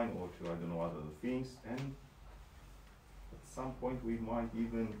swine or to other things, and at some point we might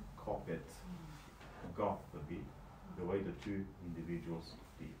even copy it, God forbid, the way the two individuals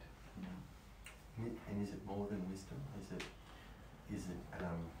did. And is it more than wisdom? Is it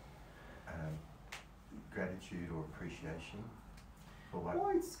gratitude or appreciation for what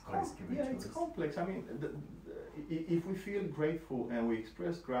God has given to us? It's complex. I mean, if we feel grateful and we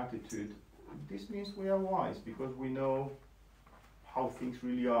express gratitude, this means we are wise because we know how things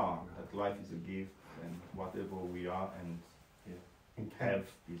really are, that life is a gift and whatever we are and have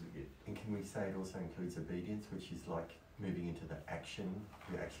is a gift. And can we say it also includes obedience, which is like moving into the action,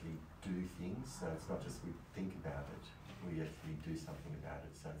 we actually do things, so it's not just we think about it, we actually do something about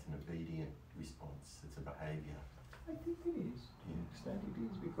it, so it's an obedient response, it's a behaviour. I think it is, to an extent it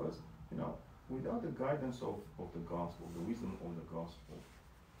is, because, without the guidance of the gospel, the wisdom of the gospel,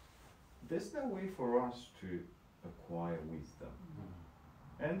 there's no way for us to acquire wisdom.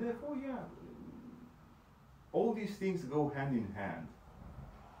 And therefore, all these things go hand in hand.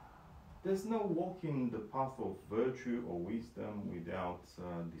 There's no walking the path of virtue or wisdom without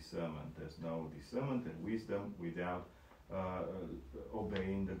discernment. There's no discernment and wisdom without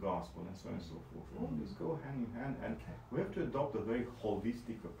obeying the gospel, and so on and so forth. All these go hand in hand, and we have to adopt a very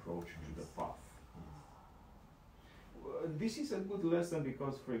holistic approach to the path. This is a good lesson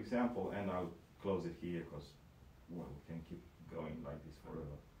because, for example, and I'll close it here because, well, we can keep going like this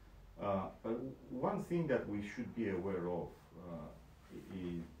forever. But one thing that we should be aware of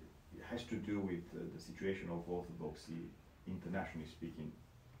has to do with the situation of orthodoxy, internationally speaking,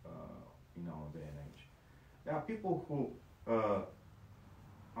 in our day and age. There are people who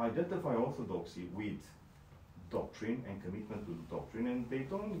identify orthodoxy with doctrine and commitment to the doctrine, and they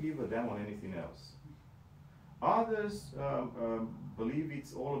don't give a damn on anything else. Others believe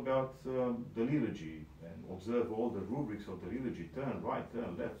it's all about the liturgy and observe all the rubrics of the liturgy, turn right,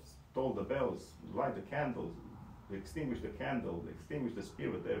 turn left, toll the bells, light the candles, extinguish the candle, extinguish the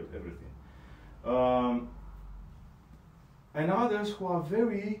spirit, everything. And others who are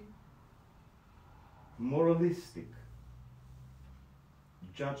very moralistic,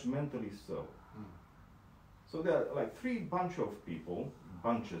 judgmentally so. So there are like three bunches of people,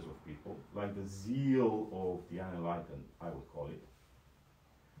 like the zeal of the unenlightened, I would call it.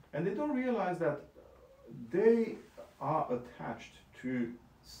 And they don't realize that they are attached to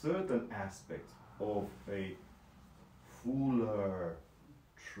certain aspects of a fuller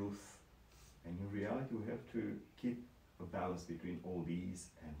truth. And in reality, we have to keep a balance between all these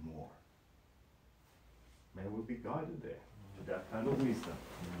and more. May we be guided there to that kind of wisdom.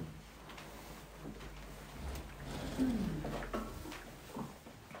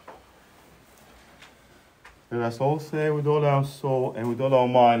 Let us all say with all our soul and with all our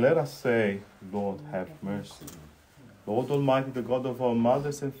mind, let us say, Lord, have mercy. Lord Almighty, the God of our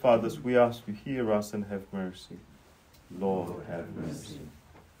mothers and fathers, we ask you, hear us and have mercy. Lord, have mercy.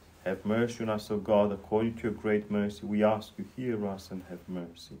 Have mercy on us, O God, according to your great mercy. We ask you, hear us and have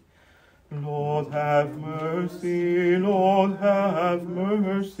mercy. Lord, have mercy. Lord, have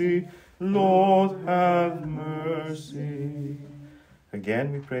mercy. Lord, have mercy.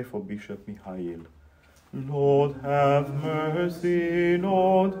 Again, we pray for Bishop Mihail. Lord, have mercy.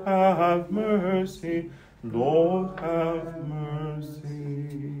 Lord, have mercy. Lord, have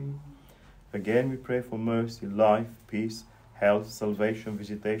mercy. Again, we pray for mercy, life, peace, health, salvation,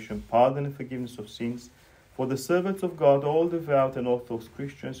 visitation, pardon and forgiveness of sins, for the servants of God, all devout and Orthodox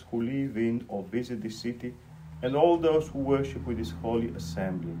Christians who live in or visit this city, and all those who worship with this holy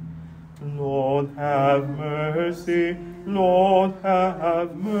assembly. Lord, have mercy. Lord,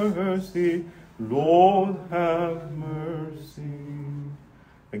 have mercy. Lord, have mercy.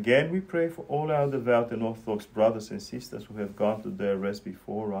 Again, we pray for all our devout and Orthodox brothers and sisters who have gone to their rest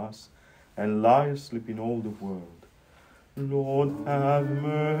before us and lie asleep in all the world. Lord, have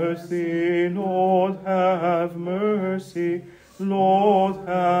mercy. Lord, have mercy. Lord,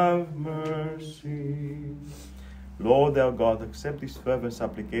 have mercy. Lord our God, accept this fervent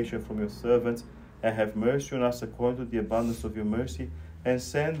supplication from your servants and have mercy on us according to the abundance of your mercy, and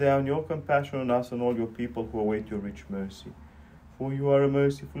send down your compassion on us and all your people who await your rich mercy. For you are a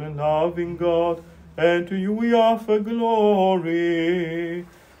merciful and loving God, and to you we offer glory.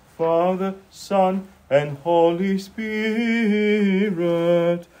 Father, Son, and Holy Spirit,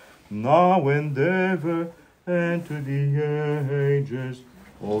 now and ever, and to the ages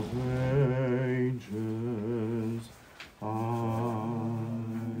of ages.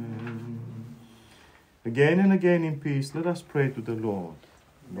 Amen. Again and again in peace, let us pray to the Lord.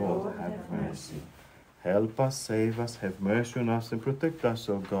 Lord, have mercy. Help us, save us, have mercy on us, and protect us,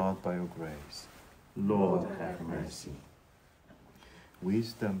 O God, by your grace. Lord, have mercy.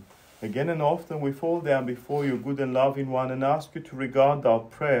 Wisdom. Again and often we fall down before you, good and loving one, and ask you to regard our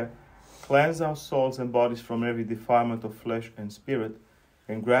prayer, cleanse our souls and bodies from every defilement of flesh and spirit,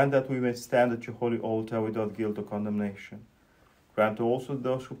 and grant that we may stand at your holy altar without guilt or condemnation. Grant also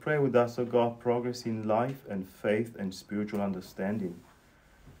those who pray with us, O God, progress in life and faith and spiritual understanding.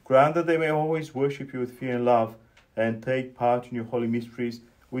 Grant that they may always worship you with fear and love, and take part in your holy mysteries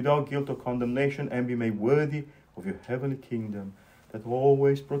without guilt or condemnation, and be made worthy of your heavenly kingdom, that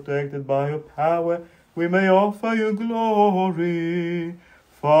always protected by your power, we may offer you glory.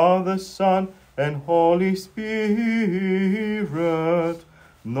 Father, Son, and Holy Spirit,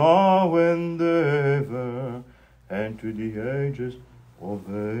 now and ever, and to the ages of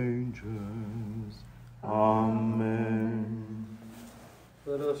ages. Amen.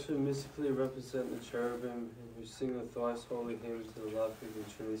 Let us who mystically represent the cherubim and who sing the thrice holy hymn to the life of the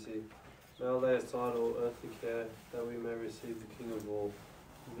Trinity Now lay aside all earthly care, that we may receive the King of all,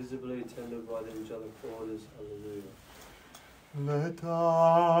 visibly tended by the angelic orders. Alleluia. Let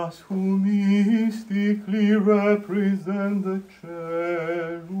us, who mystically represent the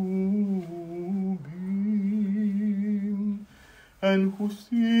cherubim, and who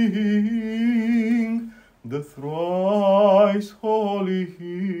sing the thrice holy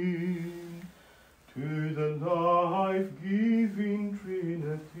hymn to the life-giving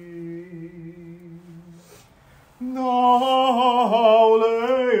Trinity, now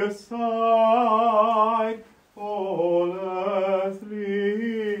lay aside all earthly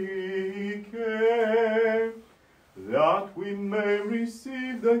care, that we may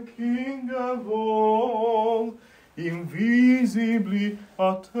receive the King of all, invisibly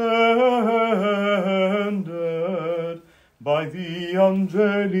attended by the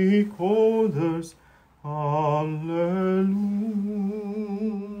angelic orders. Alleluia.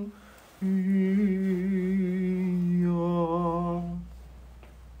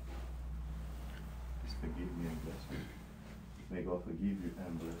 Please forgive me and bless me. May God forgive you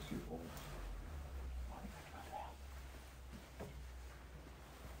and bless you all.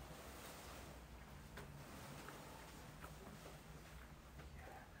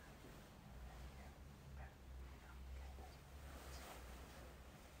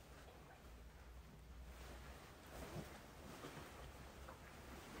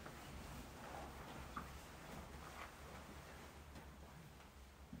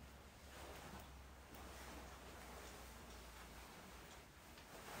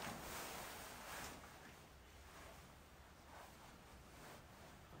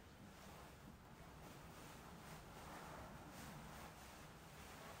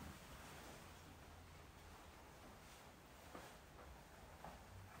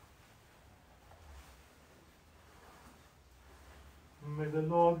 May the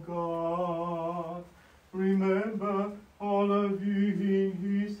Lord God remember all of you in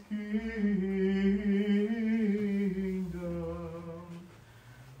His kingdom,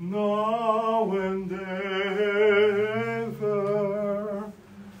 now and ever,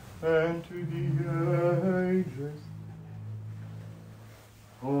 and to the ages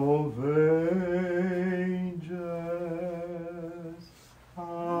of ages.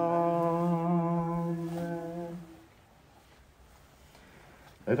 Amen.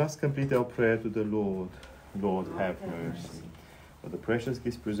 Let us complete our prayer to the Lord. Lord, have mercy. For the precious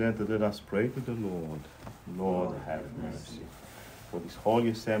gifts presented, let us pray to the Lord. Lord, have mercy. For this holy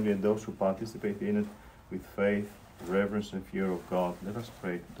assembly and those who participate in it with faith, reverence, and fear of God, let us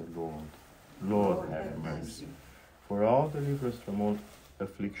pray to the Lord. Lord, have mercy. For all deliverance from all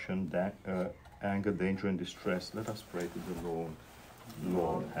affliction, anger, danger, and distress, let us pray to the Lord.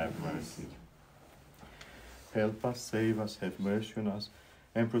 Lord, have mercy. Help us, save us, have mercy on us,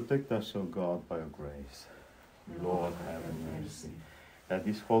 and protect us, O God, by your grace. Lord, have mercy. That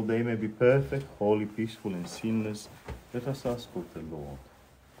this whole day may be perfect, holy, peaceful, and sinless, let us ask of the Lord.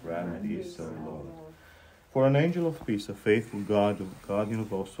 Grant this, O Lord. For an angel of peace, a faithful guardian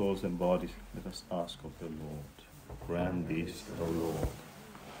of our souls and bodies, let us ask of the Lord. Grant this, O Lord.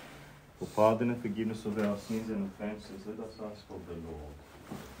 For pardon and forgiveness of our sins and offences, let us ask of the Lord.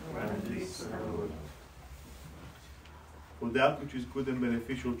 Grant this, O Lord. For that which is good and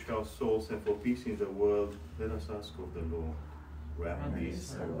beneficial to our souls and for peace in the world, let us ask of the Lord. Grant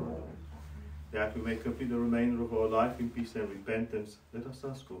this, O Lord. That we may complete the remainder of our life in peace and repentance, let us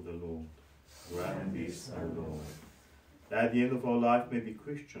ask of the Lord. Grant this, O Lord. That the end of our life may be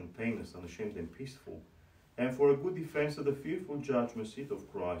Christian, painless, unashamed, and peaceful, and for a good defense of the fearful judgment seat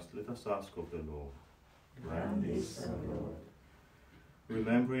of Christ, let us ask of the Lord. Grant this, O Lord.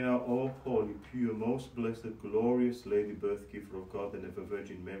 Remembering our all holy, pure, most blessed, glorious Lady, birth giver of God and ever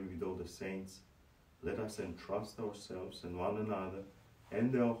Virgin Mary with all the saints, let us entrust ourselves and one another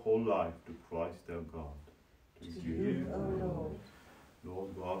and our whole life to Christ our God. To you, O Lord.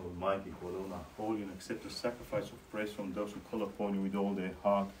 Lord God Almighty, who alone are holy and accept the sacrifice of praise from those who call upon you with all their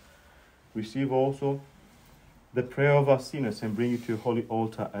heart, receive also the prayer of our sinners and bring it to your holy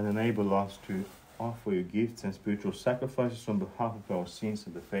altar and enable us to offer you gifts and spiritual sacrifices on behalf of our sins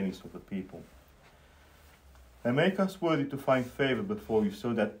and the failings of the people. And make us worthy to find favor before you,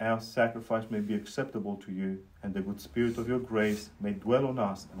 so that our sacrifice may be acceptable to you, and the good spirit of your grace may dwell on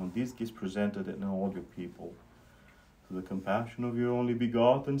us and on these gifts presented and on all your people. Through the compassion of your only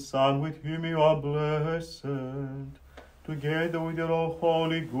begotten Son, with whom you are blessed, together with your all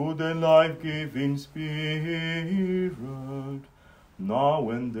holy, good, and life-giving Spirit, now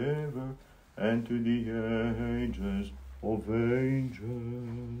and ever, and to the ages of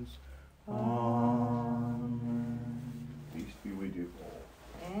ages. Amen. Peace be with you all.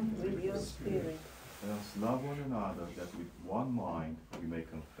 And with your spirit. Let us love one another, that with one mind we may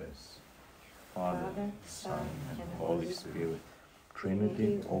confess. Father, Son, and Holy Spirit,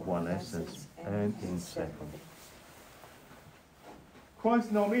 Trinity of one essence and inseparable.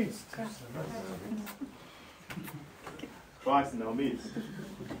 Christ in our midst. Christ in our midst. Christ in our midst.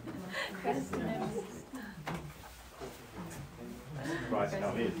 Christ in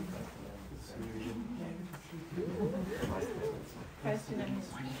our midst. Christ in our midst.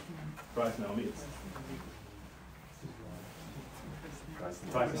 Christ in our midst. Christ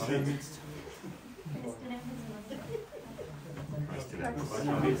in our midst. Christ in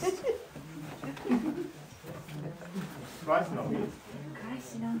our midst. Christ in our midst.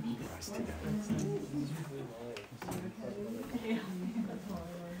 Christ in our midst.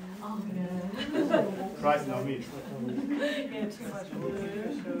 Christ in our midst. Christ in our midst. Yeah, too much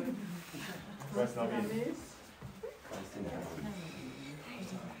food. Christ in our midst. Christ in our midst.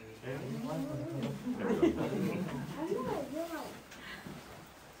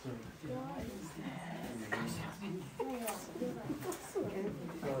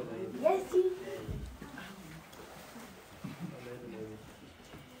 Yes, you.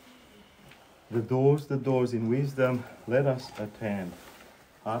 The doors in wisdom, let us attend.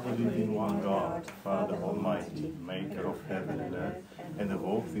 I believe in one God, Father Almighty, maker of heaven and earth, and of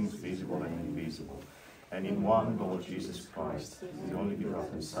all things visible and invisible, and in one Lord Jesus Christ, the only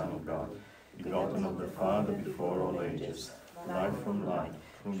begotten Son of God, begotten of the Father before all ages, light from light,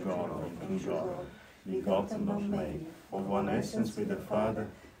 from God and through God, begotten not made, of one essence with the Father,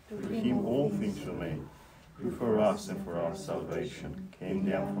 through him all things were made, who for us and for our salvation came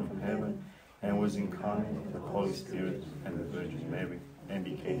down from heaven, and was incarnate of the Holy Spirit and the Virgin Mary, and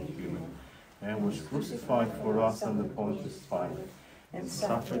became human, and was crucified for us under Pontius Pilate, and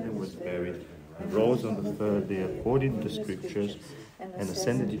suffered and was buried, and rose on the third day according to the Scriptures, and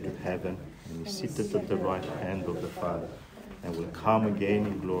ascended into heaven, and is seated at the right hand of the Father, and will come again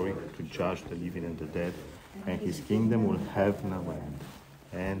in glory to judge the living and the dead, and his kingdom will have no end.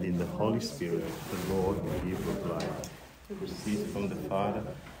 And in the Holy Spirit, the Lord, the giver of life, who proceeds from the Father,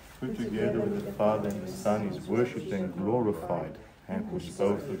 who together with the Father and the Son is worshipped and glorified, and who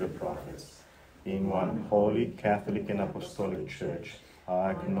spoke through the prophets. In one holy, Catholic and Apostolic Church,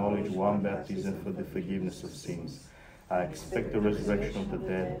 I acknowledge one baptism for the forgiveness of sins. I expect the resurrection of the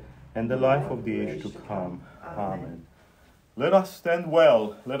dead and the life of the age to come. Amen. Let us stand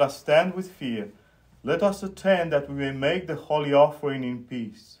well, let us stand with fear. Let us attend that we may make the holy offering in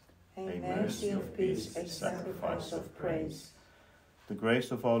peace. A mercy of peace, a sacrifice of praise. The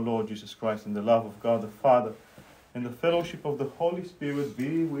grace of our Lord Jesus Christ and the love of God the Father and the fellowship of the Holy Spirit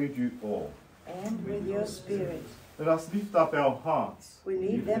be with you all. And with your spirit. Let us lift up our hearts. We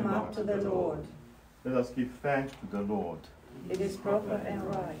lift them up to the Lord. Let us give thanks to the Lord. It is proper and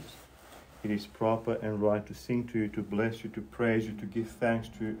right. It is proper and right to sing to you, to bless you, to praise you, to give thanks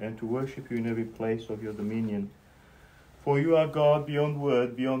to you, and to worship you in every place of your dominion. For you are God beyond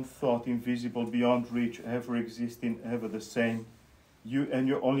word, beyond thought, invisible, beyond reach, ever existing, ever the same. You and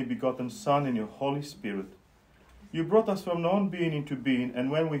your only begotten Son and your Holy Spirit. You brought us from non-being into being,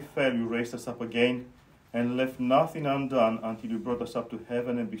 and when we fell, you raised us up again, and left nothing undone until you brought us up to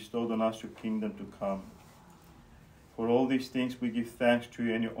heaven and bestowed on us your kingdom to come. For all these things we give thanks to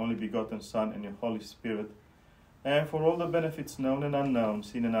you and your only begotten Son and your Holy Spirit, and for all the benefits known and unknown,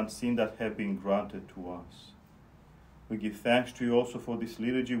 seen and unseen, that have been granted to us. We give thanks to you also for this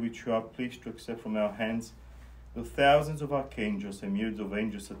liturgy which you are pleased to accept from our hands. The thousands of archangels and myriads of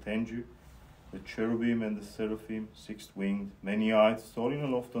angels attend you, the cherubim and the seraphim, six-winged, many-eyed, soaring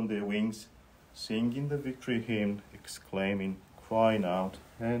aloft on their wings, singing the victory hymn, exclaiming, crying out,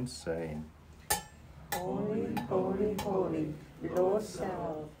 and saying, Holy, holy, holy, Lord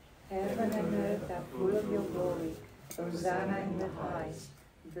Sabaoth, heaven and earth are full of your glory. Hosanna in the highest.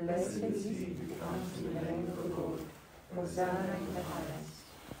 Blessed is he who comes in the name of the Lord. Hosanna in the highest.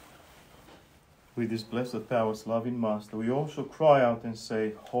 With this blessed powers loving Master, we also cry out and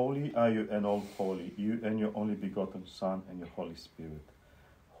say, Holy are you and all holy, you and your only begotten Son and your Holy Spirit.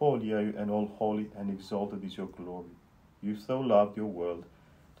 Holy are you and all holy, and exalted is your glory. You so loved your world,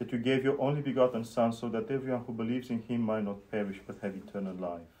 that you gave your only begotten Son, so that everyone who believes in him might not perish, but have eternal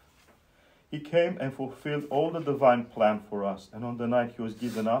life. He came and fulfilled all the divine plan for us, and on the night he was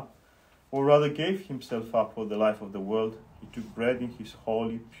given up, or rather gave himself up for the life of the world, he took bread in his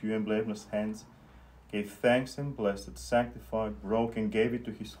holy, pure and blameless hands, gave thanks and blessed it, sanctified, broke, and gave it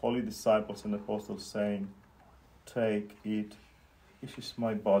to his holy disciples and apostles, saying, Take, eat, this is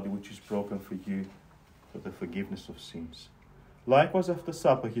my body which is broken for you, for the forgiveness of sins. Likewise after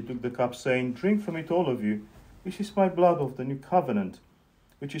supper he took the cup, saying, Drink from it all of you, this is my blood of the new covenant,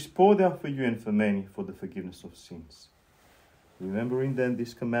 which is poured out for you and for many for the forgiveness of sins. Remembering then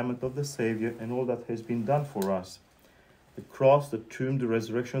this commandment of the Saviour and all that has been done for us, the cross, the tomb, the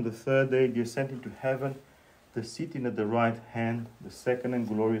resurrection of the third day, the ascent into heaven, the sitting at the right hand, the second and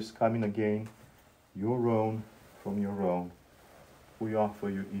glorious coming again, your own from your own, we offer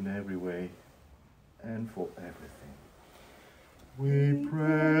you in every way and for everything. We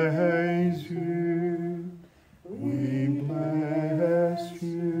praise you, we bless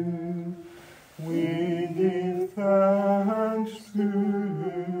you, we give thanks to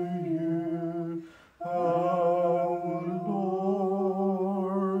you, our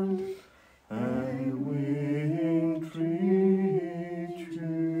Lord, and we entreat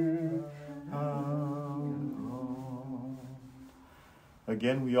you, our God.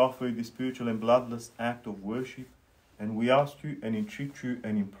 Again, we offer you the spiritual and bloodless act of worship, and we ask you and entreat you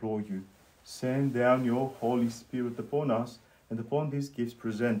and implore you, send down your Holy Spirit upon us and upon these gifts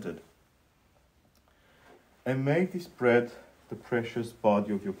presented, and make this bread the precious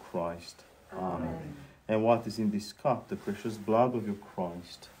body of your Christ. Amen. And what is in this cup, the precious blood of your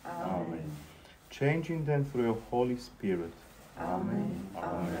Christ. Amen. Changing them through your Holy Spirit. Amen.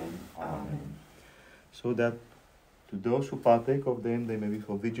 Amen. Amen. So that to those who partake of them, they may be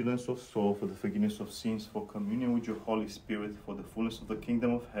for vigilance of soul, for the forgiveness of sins, for communion with your Holy Spirit, for the fullness of the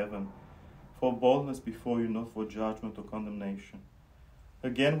kingdom of heaven, for boldness before you, not for judgment or condemnation.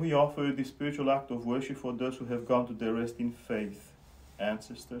 Again, we offer you the spiritual act of worship for those who have gone to their rest in faith,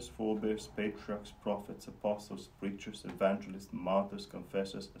 ancestors, forebears, patriarchs, prophets, apostles, preachers, evangelists, martyrs,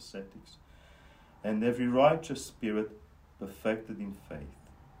 confessors, ascetics, and every righteous spirit perfected in faith.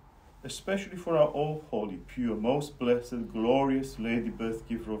 Especially for our all-holy, pure, most blessed, glorious Lady,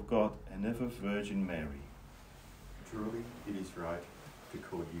 birth-giver of God, and ever Virgin Mary. Truly it is right to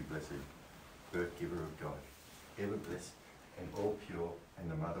call you blessed, birth-giver of God, ever blessed, and all pure,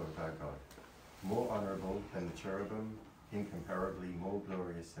 and the mother of our God, more honourable than the cherubim, incomparably more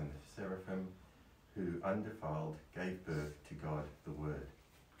glorious than the seraphim, who undefiled gave birth to God the Word,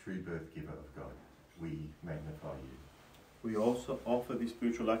 true birth-giver of God. We magnify you. We also offer the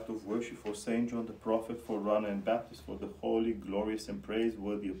spiritual act of worship for Saint John the Prophet, for Runner and Baptist, for the holy, glorious and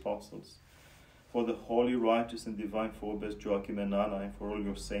praiseworthy apostles, for the holy, righteous and divine forebears Joachim and Anna, and for all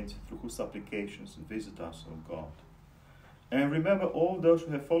your saints, through whose supplications visit us, O God. And remember all those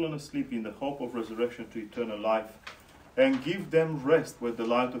who have fallen asleep in the hope of resurrection to eternal life, and give them rest where the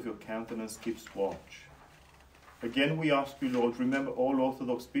light of your countenance keeps watch. Again we ask you, Lord, remember all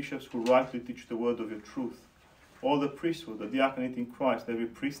Orthodox bishops who rightly teach the word of your truth, all the priesthood, the diaconate in Christ, every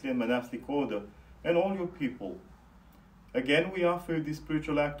priestly and monastic order, and all your people. Again we offer you this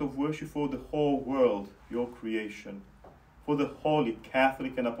spiritual act of worship for the whole world, your creation, for the holy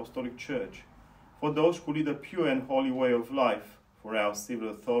Catholic and Apostolic Church, for those who lead a pure and holy way of life, for our civil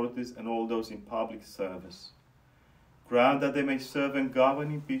authorities and all those in public service. Grant that they may serve and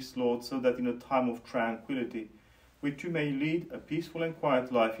govern in peace, Lord, so that in a time of tranquility we too may lead a peaceful and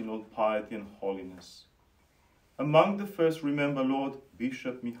quiet life in all piety and holiness. Among the first, remember, Lord,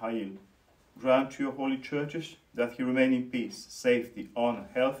 Bishop Mihail. Grant to your holy churches that he remain in peace, safety, honor,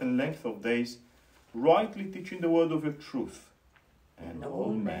 health, and length of days, rightly teaching the word of your truth, and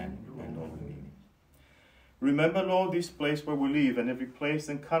all men and all women. Remember, Lord, this place where we live, and every place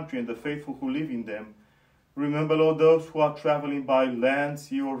and country, and the faithful who live in them. Remember, Lord, those who are traveling by land,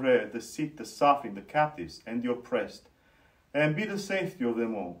 sea, or air, the sick, the suffering, the captives, and the oppressed, and be the safety of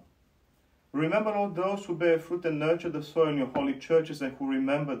them all. Remember, Lord, those who bear fruit and nurture the soil in your holy churches, and who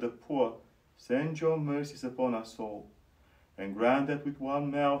remember the poor. Send your mercies upon us all, and grant that with one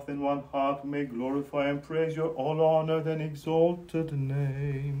mouth and one heart we may glorify and praise your all-honored and exalted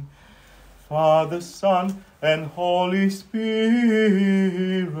name. Father, Son, and Holy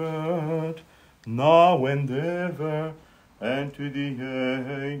Spirit, now and ever, and to the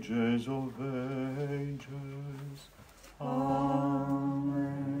ages of ages.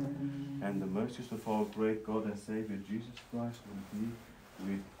 Amen. And the mercies of our great God and Saviour Jesus Christ will be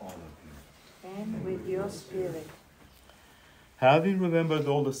with all of you. And with your spirit. Having remembered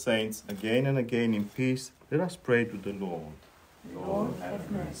all the saints again and again in peace, let us pray to the Lord. Lord,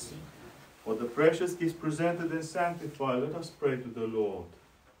 have mercy. For the precious gifts presented and sanctified, let us pray to the Lord.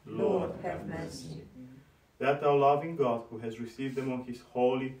 Lord, have mercy. That our loving God, who has received them on his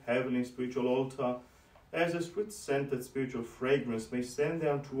holy, heavenly, and spiritual altar, as a sweet-scented spiritual fragrance, may send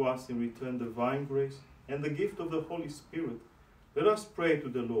down to us in return divine grace and the gift of the Holy Spirit, let us pray to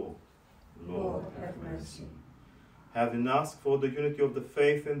the Lord. Lord, have mercy. Having asked for the unity of the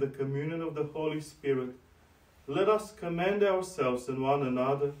faith and the communion of the Holy Spirit, let us commend ourselves and one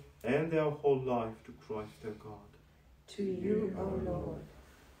another and our whole life to Christ our God. To you, O Lord.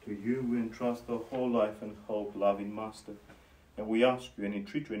 To you we entrust our whole life and hope, loving Master. And we ask you and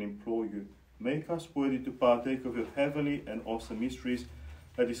entreat you and implore you, make us worthy to partake of your heavenly and awesome mysteries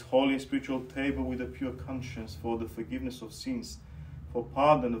at this holy and spiritual table with a pure conscience, for the forgiveness of sins, for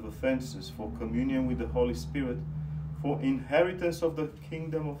pardon of offences, for communion with the Holy Spirit, for inheritance of the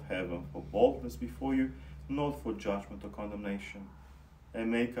kingdom of heaven, for boldness before you, not for judgment or condemnation.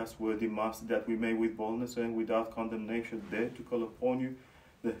 And make us worthy, Master, that we may with boldness and without condemnation dare to call upon you,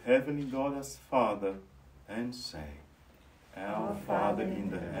 the heavenly God, as Father, and say, Our Father in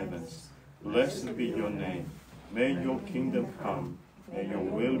the heavens, blessed be your name. May your kingdom come. May your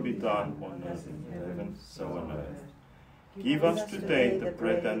will be done on earth as in heaven, so on earth. Give us today the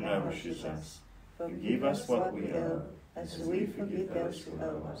bread that nourishes us. Forgive us what we owe, as we forgive those who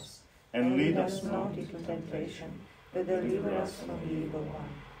owe us. And lead us not into temptation, but deliver us from the evil one.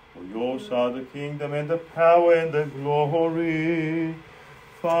 For yours are the kingdom and the power and the glory,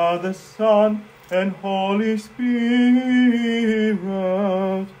 Father, Son, and Holy Spirit,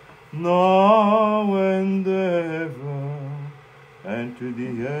 now and ever, and to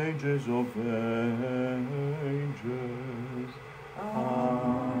the ages of ages.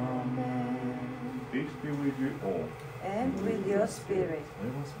 Amen. Peace be with you all. And with your spirit.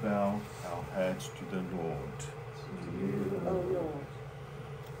 Let us bow our heads to the Lord. To you, O Lord.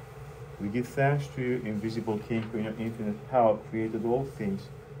 We give thanks to you, invisible King, who in your infinite power created all things,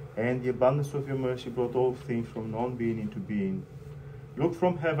 and the abundance of your mercy brought all things from non-being into being. Look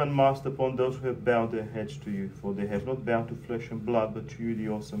from heaven, Master, upon those who have bowed their heads to you, for they have not bowed to flesh and blood, but to you, the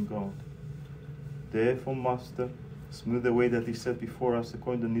awesome God. Therefore, Master, smooth the way that is set before us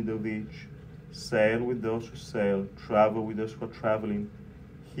according to the need of each. Sail with those who sail, travel with those who are traveling,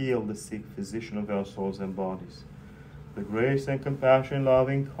 heal the sick, physician of our souls and bodies. The grace and compassion and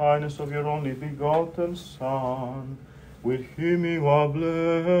loving kindness of your only begotten Son, with whom you are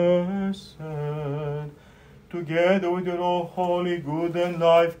blessed, together with your all holy, good, and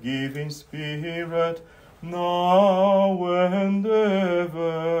life-giving Spirit, now and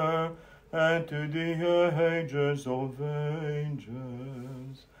ever, and to the ages of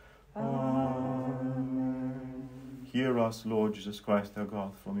ages. Amen. Hear us, Lord Jesus Christ, our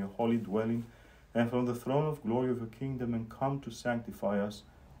God, from your holy dwelling, and from the throne of glory of your kingdom, and come to sanctify us,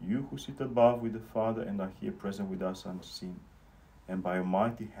 you who sit above with the Father and are here present with us unseen. And by your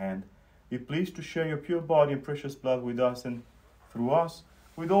mighty hand, be pleased to share your pure body and precious blood with us, and through us,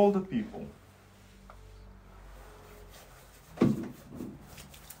 with all the people.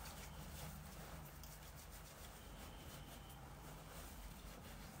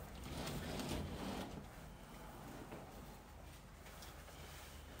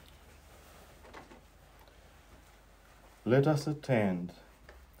 Let us attend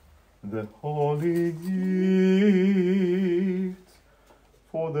the holy gift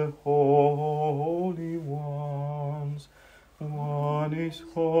for the holy ones. One is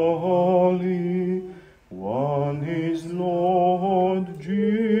holy, one is Lord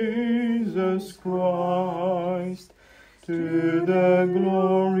Jesus Christ, to the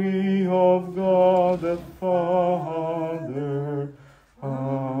glory of God the Father.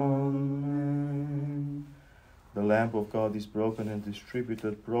 Amen. The lamp of God is broken and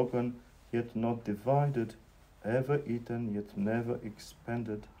distributed, broken yet not divided, ever eaten yet never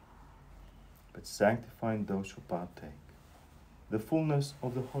expended, but sanctifying those who partake. The fullness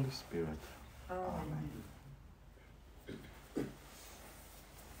of the Holy Spirit. Amen.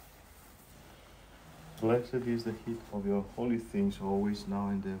 Blessed is the heat of your holy things, always, now,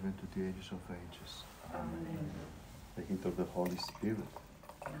 and ever, and to the ages of ages. Amen. The heat of the Holy Spirit.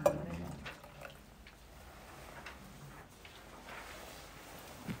 Amen.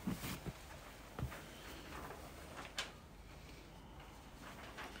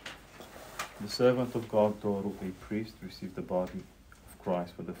 The servant of God, Doru, a priest, received the body of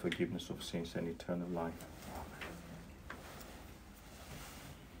Christ for the forgiveness of sins and eternal life.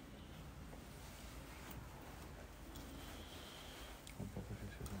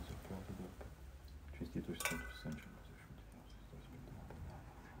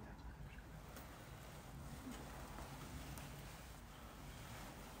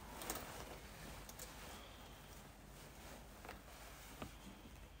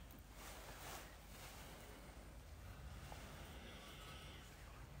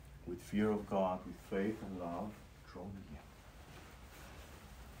 With fear of God, with faith and love, draw near.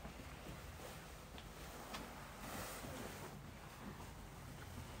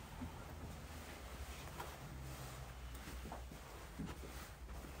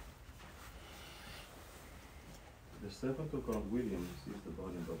 The servant of God, William, receives the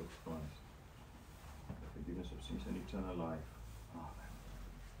body and blood of Christ, the forgiveness of sins and eternal life. Amen.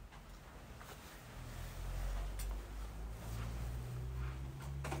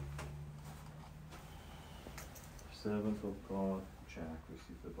 servant of God, Jack,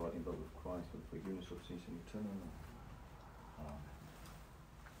 receive the body and blood of Christ for the forgiveness of sins and eternal life. Amen.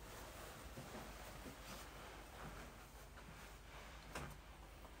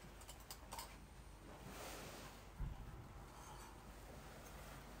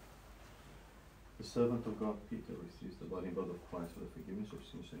 The servant of God, Peter, receives the body and blood of Christ for the forgiveness of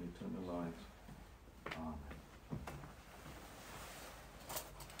sins and eternal life. Amen.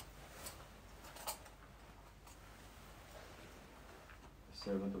 The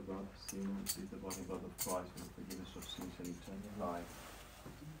servant of God, Simon, receives the body and blood of Christ for the forgiveness of sins and eternal life.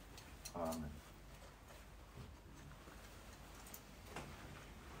 Amen.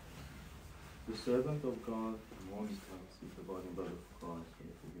 The servant of God, Monica, receives the body and blood of Christ for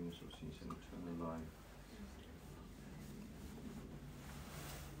the forgiveness of sins and eternal life.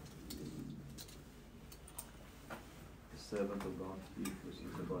 The servant of God, Steve,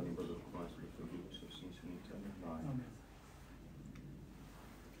 receives the body and blood of Christ for the forgiveness of sins and eternal life. Amen.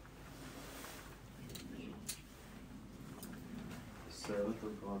 The servant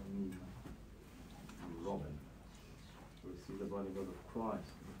of God, Nina, and Robin, receive the body and blood of Christ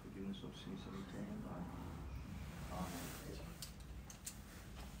for the forgiveness of sins and eternal life. Amen.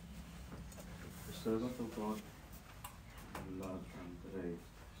 The servant of God, Lord Andre,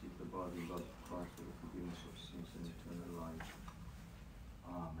 receive the body and blood of Christ for the forgiveness of sins and eternal life.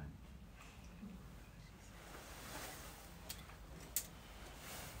 Amen.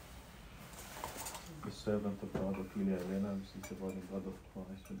 The servant of God, Ophelia Elena, receive the body and blood of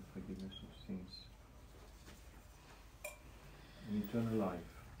Christ for the forgiveness of sins and eternal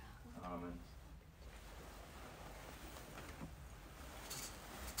life. Amen.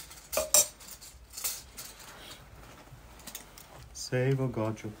 Save, O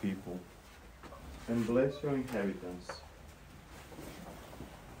God, your people, and bless your inheritance.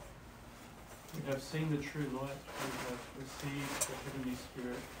 We have seen the true light, we have received the heavenly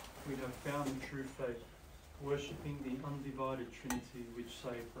Spirit, we have found the true faith, worshipping the undivided Trinity which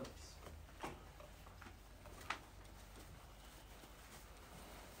saved us.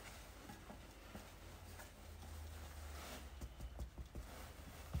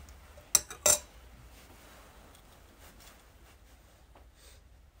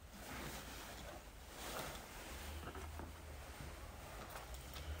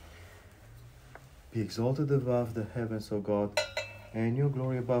 Be exalted above the heavens, O God, and your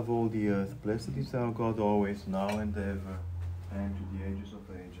glory above all the earth. Blessed is thou, God, always, now and ever, and to the ages of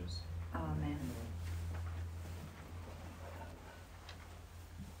ages. Amen.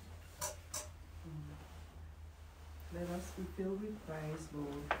 Let us be filled with praise,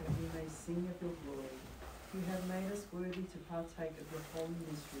 Lord, that we may sing of your glory. You have made us worthy to partake of your holy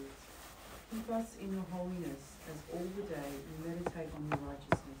mysteries. Keep us in your holiness, as all the day we meditate on your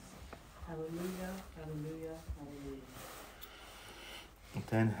righteousness. Hallelujah, hallelujah, hallelujah.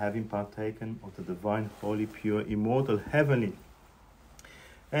 Then, having partaken of the divine, holy, pure, immortal, heavenly,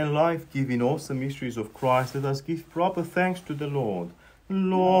 and life-giving awesome mysteries of Christ, let us give proper thanks to the Lord.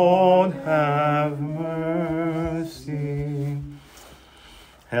 Lord, have mercy.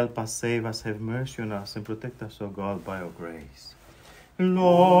 Help us, save us, have mercy on us, and protect us, O God, by your grace.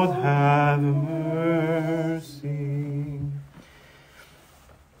 Lord, have mercy.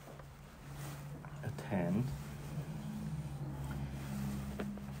 Attend,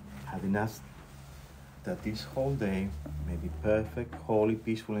 having asked that this whole day may be perfect, holy,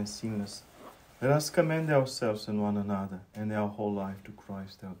 peaceful, and sinless, let us commend ourselves and one another and our whole life to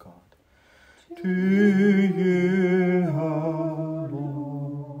Christ our God. To you, our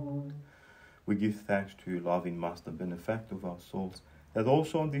Lord. We give thanks to you, loving Master, benefactor of our souls, that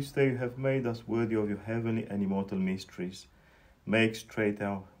also on this day you have made us worthy of your heavenly and immortal mysteries. Make straight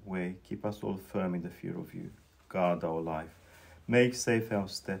our way, keep us all firm in the fear of you. Guard our life. Make safe our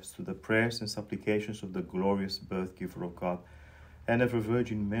steps through the prayers and supplications of the glorious birth giver of God, and of the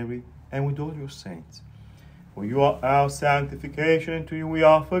Virgin Mary, and with all your saints. For you are our sanctification, and to you we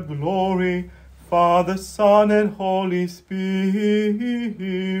offer glory, Father, Son, and Holy Spirit,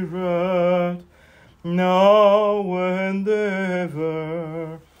 now and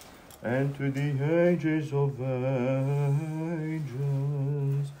ever, and to the ages of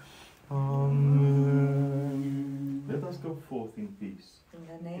ages. Amen. Let us go forth in peace. In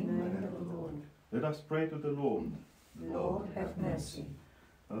the name of the Lord. Let us pray to the Lord. Lord, have mercy.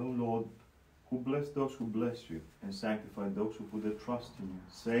 O Lord, who bless those who bless you, and sanctify those who put their trust in you,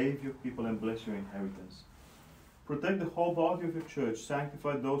 save your people and bless your inheritance. Protect the whole body of your church,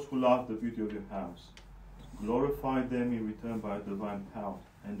 sanctify those who love the beauty of your house. Glorify them in return by your divine power,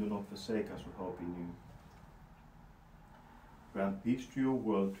 and do not forsake us who hope in you. Grant peace to your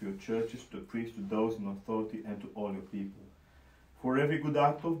world, to your churches, to the priests, to those in authority, and to all your people. For every good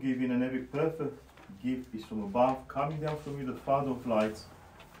act of giving and every perfect gift is from above, coming down from you, the Father of lights.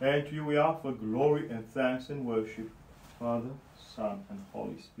 And to you we offer glory and thanks and worship, Father, Son, and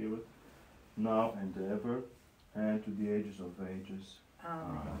Holy Spirit, now and ever, and to the ages of ages.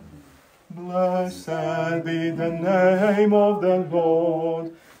 Amen. Blessed be the name of the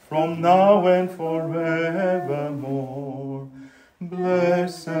Lord, from now and forevermore.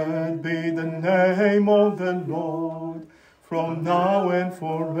 Blessed be the name of the Lord, from now and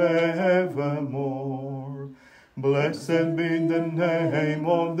forevermore. Blessed be the name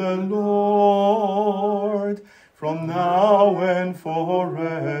of the Lord, from now and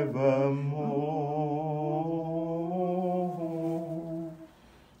forevermore.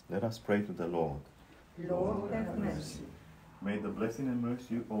 Let us pray to the Lord. Lord, have mercy. May the blessing and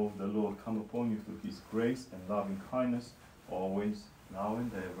mercy of the Lord come upon you through his grace and loving kindness, always, now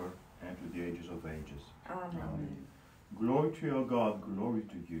and ever, and to the ages of ages. Amen. Glory to your God, glory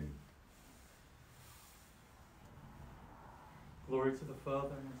to you. Glory to the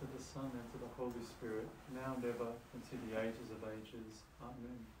Father, and to the Son, and to the Holy Spirit, now and ever, and to the ages of ages.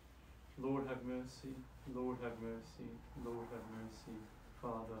 Amen. Lord, have mercy. Lord, have mercy. Lord, have mercy.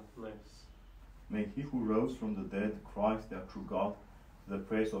 Father, bless. May he who rose from the dead, Christ, our true God, to the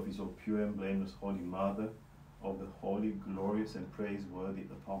praise of his all pure and blameless Holy Mother, of the holy, glorious, and praiseworthy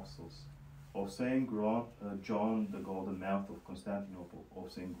apostles, of Saint John, the golden mouth of Constantinople,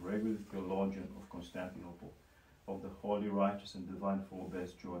 of Saint Gregory, the Theologian of Constantinople, of the holy, righteous, and divine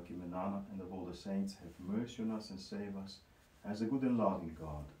forebears Joachim and Anna, and of all the saints, have mercy on us and save us, as a good and loving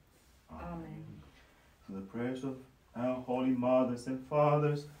God. Amen. To the prayers of our holy mothers and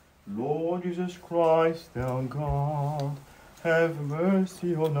fathers, Lord Jesus Christ, our God, have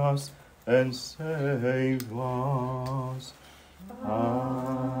mercy on us and save us.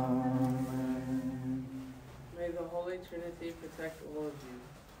 Amen. May the Holy Trinity protect all of you.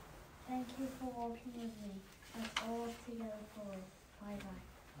 Thank you for walking with me. Let's all together forward. Bye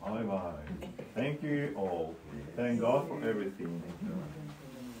bye. Bye bye. Thank you all. Thank God for everything.